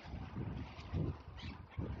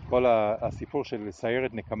 כל הסיפור של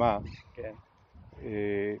סיירת נקמה, כן.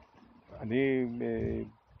 אני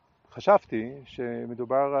חשבתי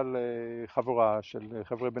שמדובר על חבורה של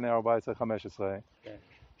חבר'ה בני 14-15, כן.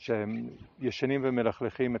 שהם ישנים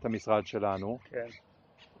ומלכלכים את המשרד שלנו, כן.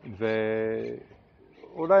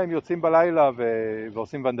 ואולי הם יוצאים בלילה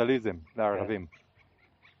ועושים ונדליזם לערבים.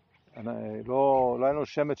 לא היה לנו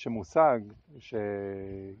שמץ שמושג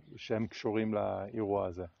שהם קשורים לאירוע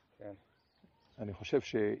הזה. כן. אני חושב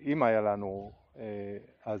שאם היה לנו,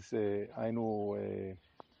 אז היינו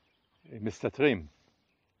מסתתרים.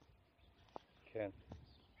 כן.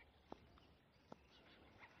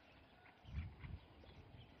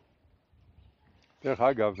 דרך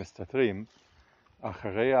אגב, מסתתרים,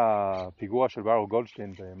 אחרי הפיגוע של ברוך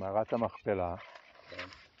גולדשטיין במערת המכפלה, כן.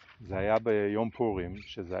 זה היה ביום פורים,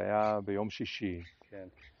 שזה היה ביום שישי, כן.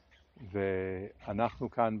 ואנחנו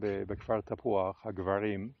כאן בכפר תפוח,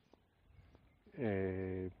 הגברים,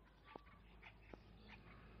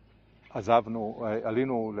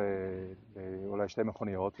 עלינו אולי 2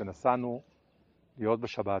 מכוניות ונסענו להיות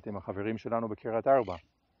בשבת עם החברים שלנו בקריית ארבע.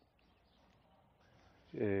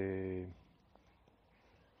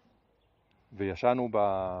 וישנו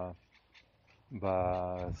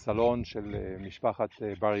בסלון של משפחת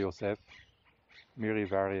בר יוסף, מירי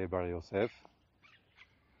ואריה בר יוסף,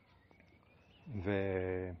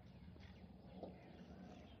 בר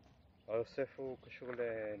יוסף הוא קשור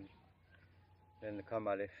לנקם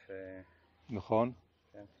א'. נכון?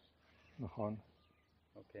 כן. נכון.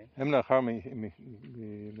 אוקיי. הם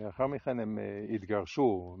לאחר מכן הם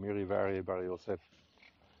התגרשו, מירי ואריה בר יוסף.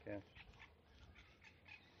 כן.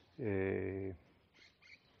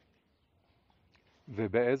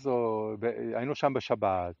 היינו שם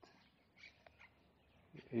בשבת.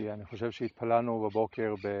 אני חושב שהתפללנו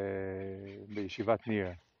בבוקר בישיבת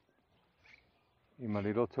ניר. אם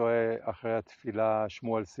אני לא טועה, אחרי התפילה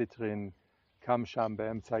שמואל סיטרין קם שם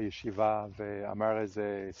באמצע הישיבה ואמר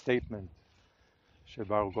איזה סטייטמנט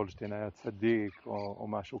שברוך גולדשטיין היה צדיק או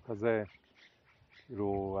משהו כזה.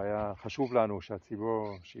 כאילו היה חשוב לנו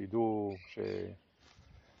שהציבור שידעו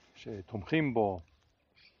שתומכים בו.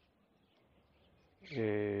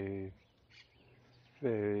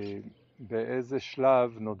 ובאיזה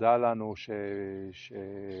שלב נודע לנו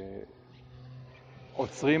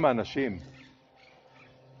שעוצרים אנשים,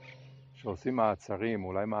 שעושים מעצרים,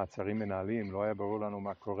 אולי מעצרים מנהלים, לא היה ברור לנו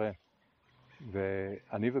מה קורה.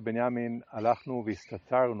 ואני ובנימין הלכנו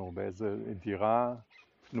והסתתרנו באיזו דירה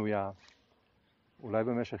פנויה, אולי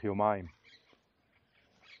במשך יומיים.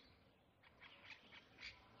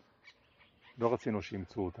 לא רצינו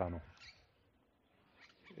שימצאו אותנו.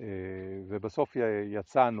 ובסוף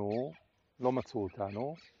יצאנו, לא מצאו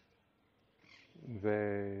אותנו,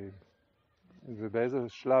 ובאיזה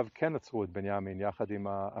שלב כן עצרו את בנימין יחד עם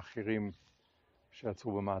האחרים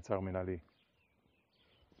שעצרו במעצר מנהלי.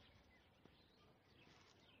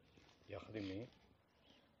 יחד עם מי?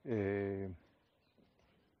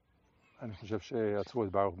 אני חושב שעצרו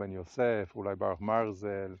את ברוך בן יוסף, אולי ברוך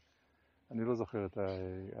מרזל, אני לא זוכר את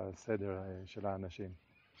הסדר של האנשים.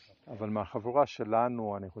 אבל מהחבורה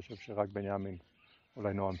שלנו אני חושב שרק בנימין,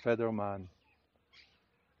 אולי נועם פדרמן.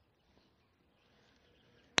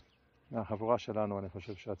 מהחבורה שלנו אני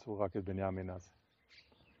חושב שעצרו רק את בנימין אז.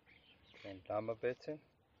 כן, למה בעצם?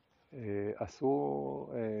 עשו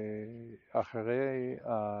אחרי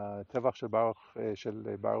הטבח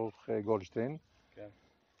של ברוך גולדשטיין, כן.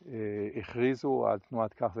 הכריזו על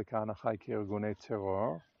תנועת כך וכהנא חי כארגוני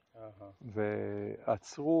טרור,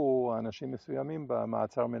 ועצרו אנשים מסוימים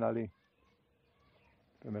במעצר מנהלי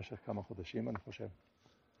במשך כמה חודשים אני חושב.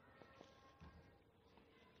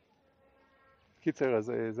 קיצר,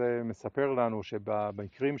 זה מספר לנו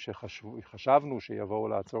שבמקרים שחשבנו שיבואו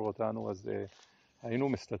לעצור אותנו, אז היינו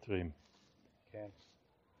מסתתרים. כן.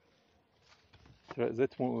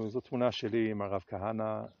 זו תמונה שלי עם הרב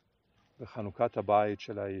כהנא בחנוכת הבית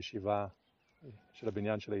של הישיבה, של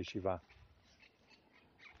הבניין של הישיבה.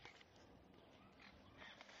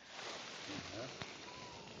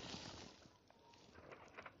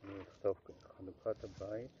 אני אכתוב חנוכת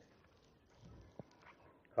הבית.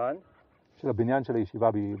 כאן? של הבניין של הישיבה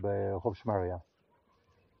ברחוב שמריה.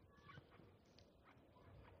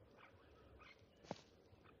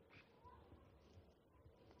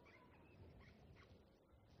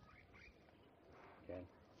 כן.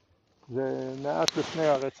 זה מעט לפני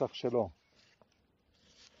הרצח שלו.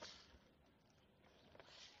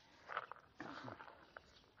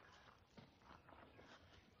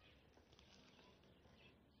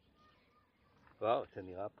 וואו, אתה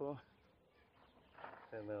נראה פה?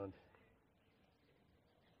 יפה מאוד.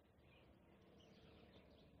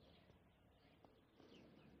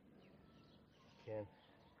 כן.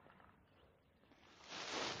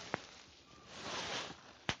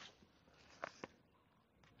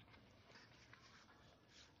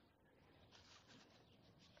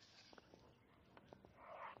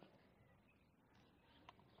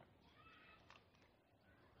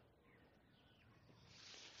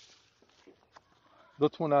 זו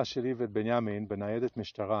תמונה שלי ובנימין בניידת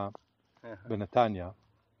משטרה בנתניה.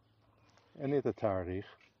 אין לי את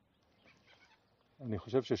התאריך. אני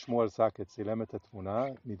חושב ששמואל סקט צילם את התמונה.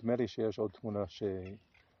 נדמה לי שיש עוד תמונה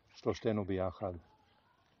ששלושתנו ביחד.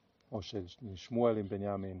 או של שמואל עם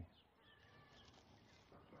בנימין.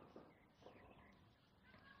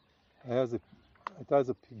 היה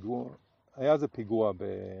איזה פיגוע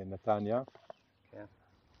בנתניה. כן.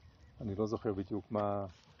 אני לא זוכר בדיוק מה,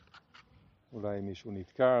 אולי מישהו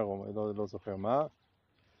נתקר או לא זוכר מה.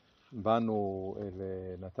 באנו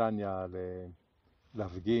לנתניה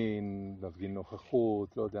להפגין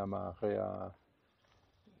נוכחות, לא יודע מה, אחרי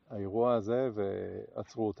האירוע הזה,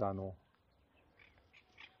 ועצרו אותנו.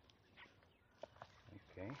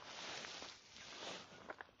 אוקיי.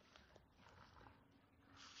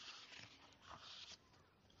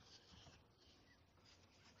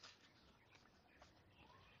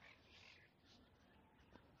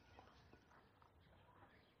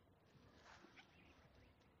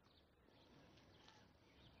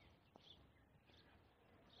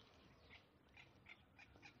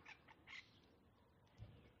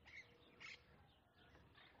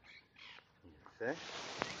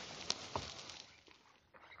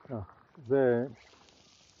 זה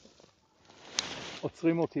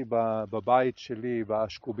עוצרים אותי בבית שלי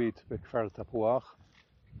באשקובית בכפר תפוח.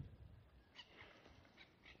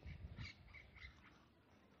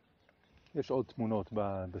 יש עוד תמונות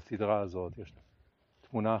בסדרה הזאת. יש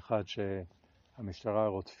תמונה אחת שהמשטרה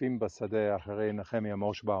רודפים בשדה אחרי נחמיה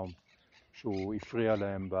מושבאום, שהוא הפריע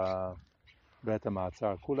להם בבית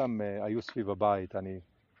המעצר. כולם היו סביב הבית. אני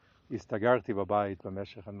הסתגרתי בבית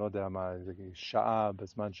במשך, אני לא יודע מה, שעה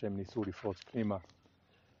בזמן שהם ניסו לפרוץ פנימה.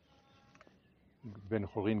 בן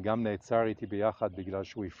חורין גם נעצר איתי ביחד בגלל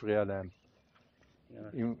שהוא הפריע להם.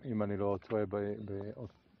 אם אני לא טועה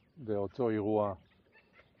באותו אירוע.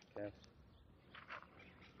 כן.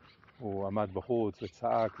 הוא עמד בחוץ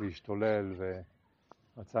וצעק והשתולל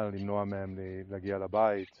ורצה למנוע מהם להגיע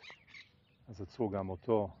לבית. אז עצרו גם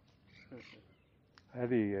אותו. היה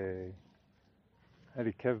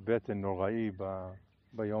לי כאב בטן נוראי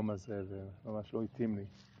ביום הזה, וממש לא התאים לי.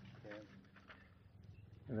 כן.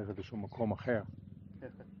 ללכת לשום מקום אחר.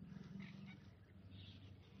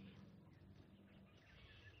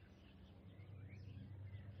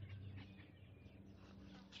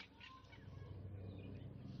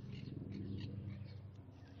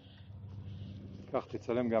 כך,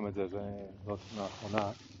 תצלם גם את זה, זו תמונה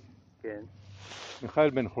האחרונה. כן. מיכאל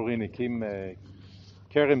בן חורין הקים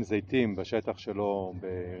כרם זיתים בשטח שלו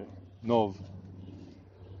בנוב,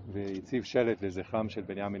 והציב שלט לזכרם של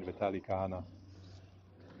בנימין וטלי כהנא.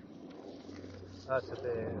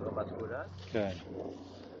 זה ברמת גולן? כן.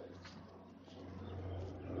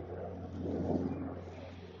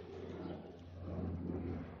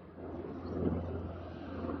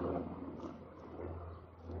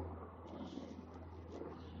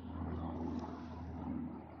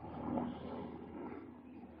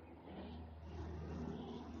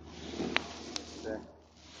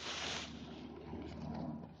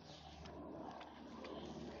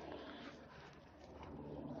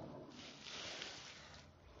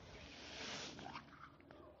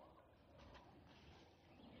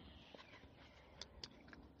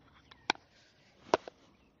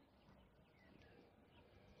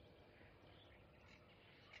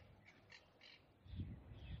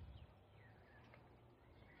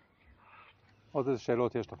 עוד איזה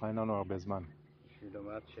שאלות יש לך? אין לנו הרבה זמן. יש לי לא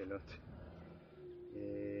מעט שאלות.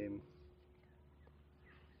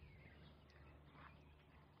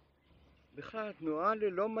 בכלל, תנועה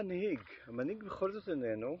ללא מנהיג. המנהיג בכל זאת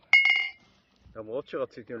איננו, למרות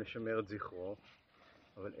שרציתם לשמר את זכרו,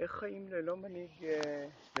 אבל איך חיים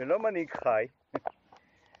ללא מנהיג חי?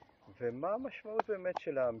 ומה המשמעות באמת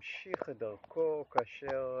של להמשיך את דרכו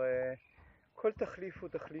כאשר כל תחליף הוא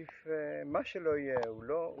תחליף, מה שלא יהיה,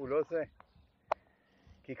 הוא לא זה.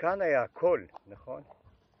 כי כאן היה הכל, נכון?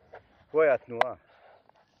 הוא היה התנועה.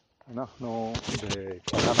 אנחנו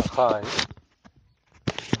בקיים החי,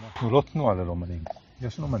 אנחנו לא תנועה ללא מנהיג.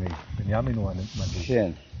 יש לנו מנהיג. בנימין הוא המנהיג.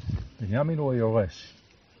 כן. בנימין הוא היורש.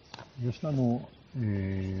 יש לנו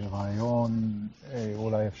רעיון,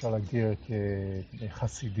 אולי אפשר להגדיר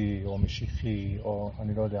כחסידי או משיחי או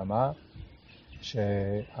אני לא יודע מה,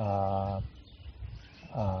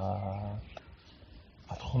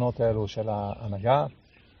 שהתכונות האלו של ההנהגה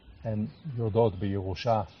הן יורדות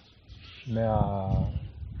בירושה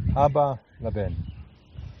מהאבא לבן.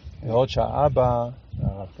 בעוד שהאבא,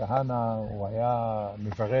 הרב כהנא, הוא היה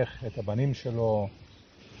מברך את הבנים שלו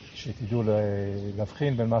שתדעו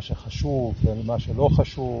להבחין בין מה שחשוב ומה שלא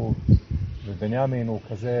חשוב, ובנימין הוא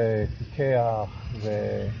כזה פיקח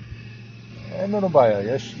אין לנו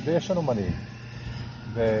בעיה, יש לנו מנהיג.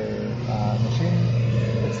 והאנשים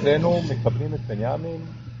אצלנו מקבלים את בנימין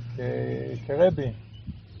כרבי,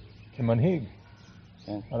 כמנהיג.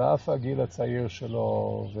 על אף הגיל הצעיר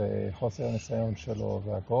שלו וחוסר הניסיון שלו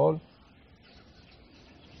והכל.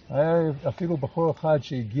 היה אפילו בחור אחד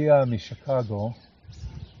שהגיע משיקגו,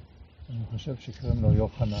 אני חושב שקוראים לו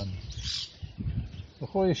יוחנן.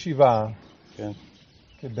 בחור ישיבה, כן.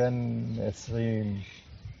 כבן 20,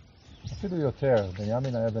 אפילו יותר.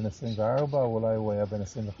 בנימין היה בן 24, אולי הוא היה בן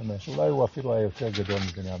 25. אולי הוא אפילו היה יותר גדול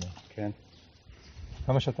מבנימין. כן.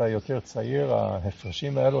 כמה שאתה יותר צעיר,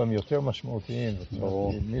 ההפרשים האלו הם יותר משמעותיים.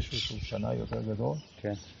 מישהו שהוא שנה יותר גדול.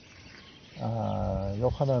 כן.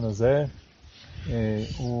 יוחנן הזה,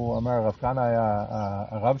 הוא אמר, הרב כהנא היה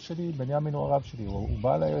הרב שלי, בנימין הוא הרב שלי. הוא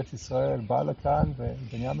בא לארץ ישראל, בא לכאן,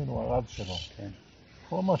 ובנימין הוא הרב שלו. כן.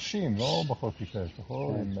 בחור מרשים, לא בחור טיפש,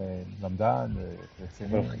 בחור עם למדן ורציני.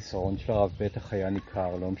 אבל החיסרון של הרב בטח היה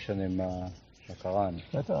ניכר, לא משנה מה שקרן.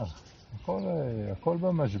 בטח, הכל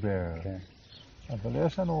במשבר. כן. אבל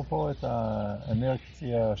יש לנו פה את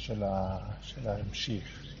האנרקציה של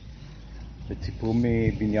ההמשיך. וציפו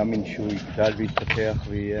מבנימין שהוא יגדל ויתפתח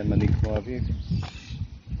ויהיה מנהיג כמו אביו?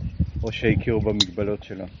 או שהכירו במגבלות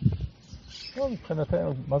שלו? לא,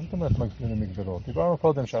 מבחינתנו, מה זאת אומרת מגבלות? דיברנו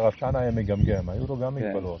קודם שהרב כהנא היה מגמגם, היו לו גם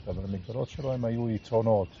מגבלות, אבל המגבלות שלו הם היו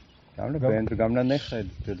יתרונות. גם לבן וגם לנכד,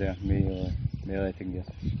 אתה יודע, מרייטינגר.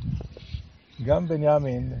 גם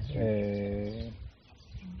בנימין,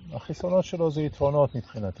 החיסונות שלו זה יתרונות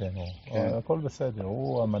מבחינתנו. הכל בסדר,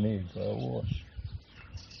 הוא המנהיג,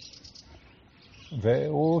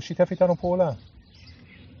 והוא שיתף איתנו פעולה.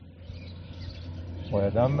 הוא היה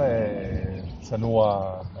אדם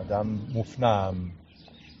צנוע, אדם מופנם,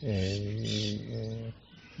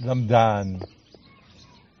 למדן,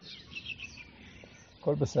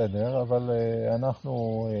 הכל בסדר, אבל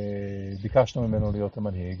אנחנו ביקשנו ממנו להיות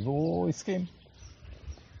המנהיג והוא הסכים.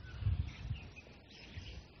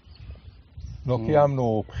 לא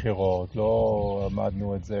קיימנו בחירות, לא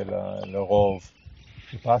עמדנו את זה לרוב.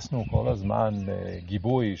 חיפשנו כל הזמן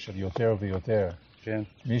גיבוי של יותר ויותר. כן.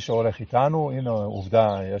 מי שהולך איתנו, הנה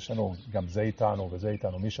עובדה, יש לנו גם זה איתנו וזה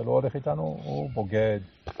איתנו. מי שלא הולך איתנו הוא בוגד,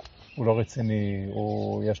 הוא לא רציני,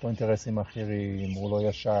 יש לו אינטרסים אחרים, הוא לא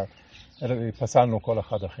ישר. פסלנו כל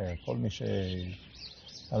אחד אחר. כל מי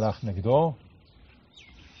שהלך נגדו,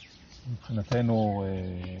 מבחינתנו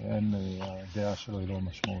אין, הדעה שלו היא לא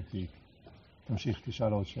משמעותית. תמשיך,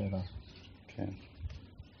 תשאל עוד שאלה. כן.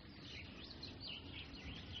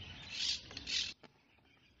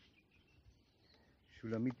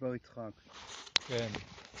 שולמית בר יצחק. כן.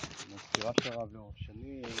 מזכירה של הרב לאורך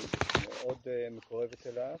שנים, מאוד מקורבת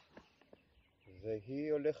אליו,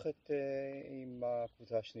 והיא הולכת עם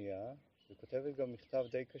הקבוצה השנייה, וכותבת גם מכתב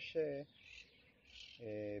די קשה,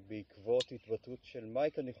 בעקבות התבטאות של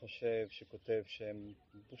מייק, אני חושב, שכותב שהם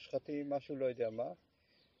מושחתים, משהו לא יודע מה,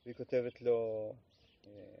 והיא כותבת לו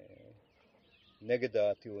נגד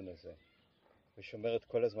הטיעון הזה, ושומרת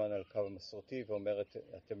כל הזמן על קו המסורתי, ואומרת,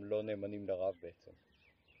 אתם לא נאמנים לרב בעצם.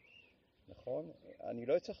 נכון? אני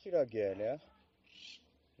לא הצלחתי להגיע אליה.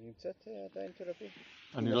 היא נמצאת עדיין תל אביב.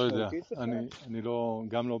 אני לא יודע. אני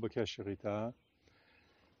גם לא בקשר איתה.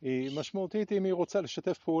 היא משמעותית אם היא רוצה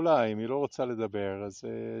לשתף פעולה, אם היא לא רוצה לדבר, אז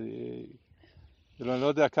אני לא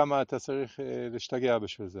יודע כמה אתה צריך להשתגע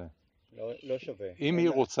בשביל זה. לא שווה. אם היא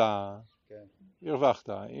רוצה, כן. הרווחת.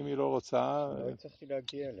 אם היא לא רוצה... לא הצלחתי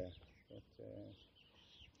להגיע אליה.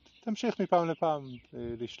 תמשיך מפעם לפעם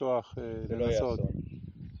לשלוח, לנסות.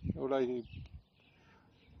 אולי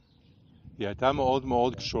היא הייתה מאוד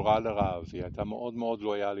מאוד קשורה לרב, היא הייתה מאוד מאוד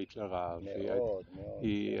לויאלית לרב. מאוד,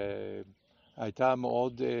 היא הייתה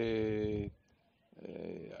מאוד...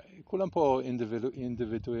 כולם פה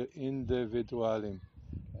אינדיבידואלים.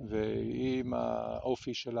 והיא עם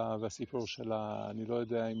האופי שלה והסיפור שלה, אני לא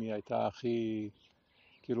יודע אם היא הייתה הכי...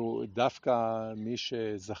 כאילו דווקא מי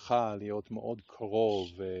שזכה להיות מאוד קרוב,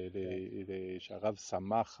 שהרב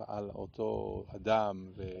שמח על אותו אדם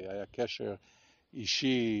והיה קשר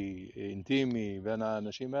אישי, אינטימי בין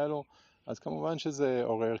האנשים האלו, אז כמובן שזה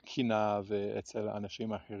עורר קינה ואצל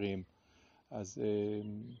אנשים אחרים. אז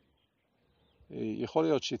יכול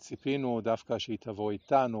להיות שציפינו דווקא שהיא תבוא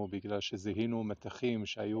איתנו, בגלל שזיהינו מתחים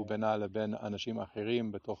שהיו בינה לבין אנשים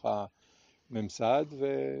אחרים בתוך הממסד,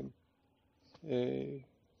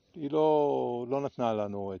 היא לא נתנה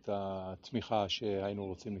לנו את התמיכה שהיינו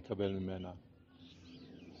רוצים לקבל ממנה.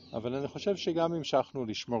 אבל אני חושב שגם המשכנו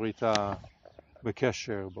לשמור איתה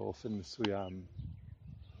בקשר באופן מסוים.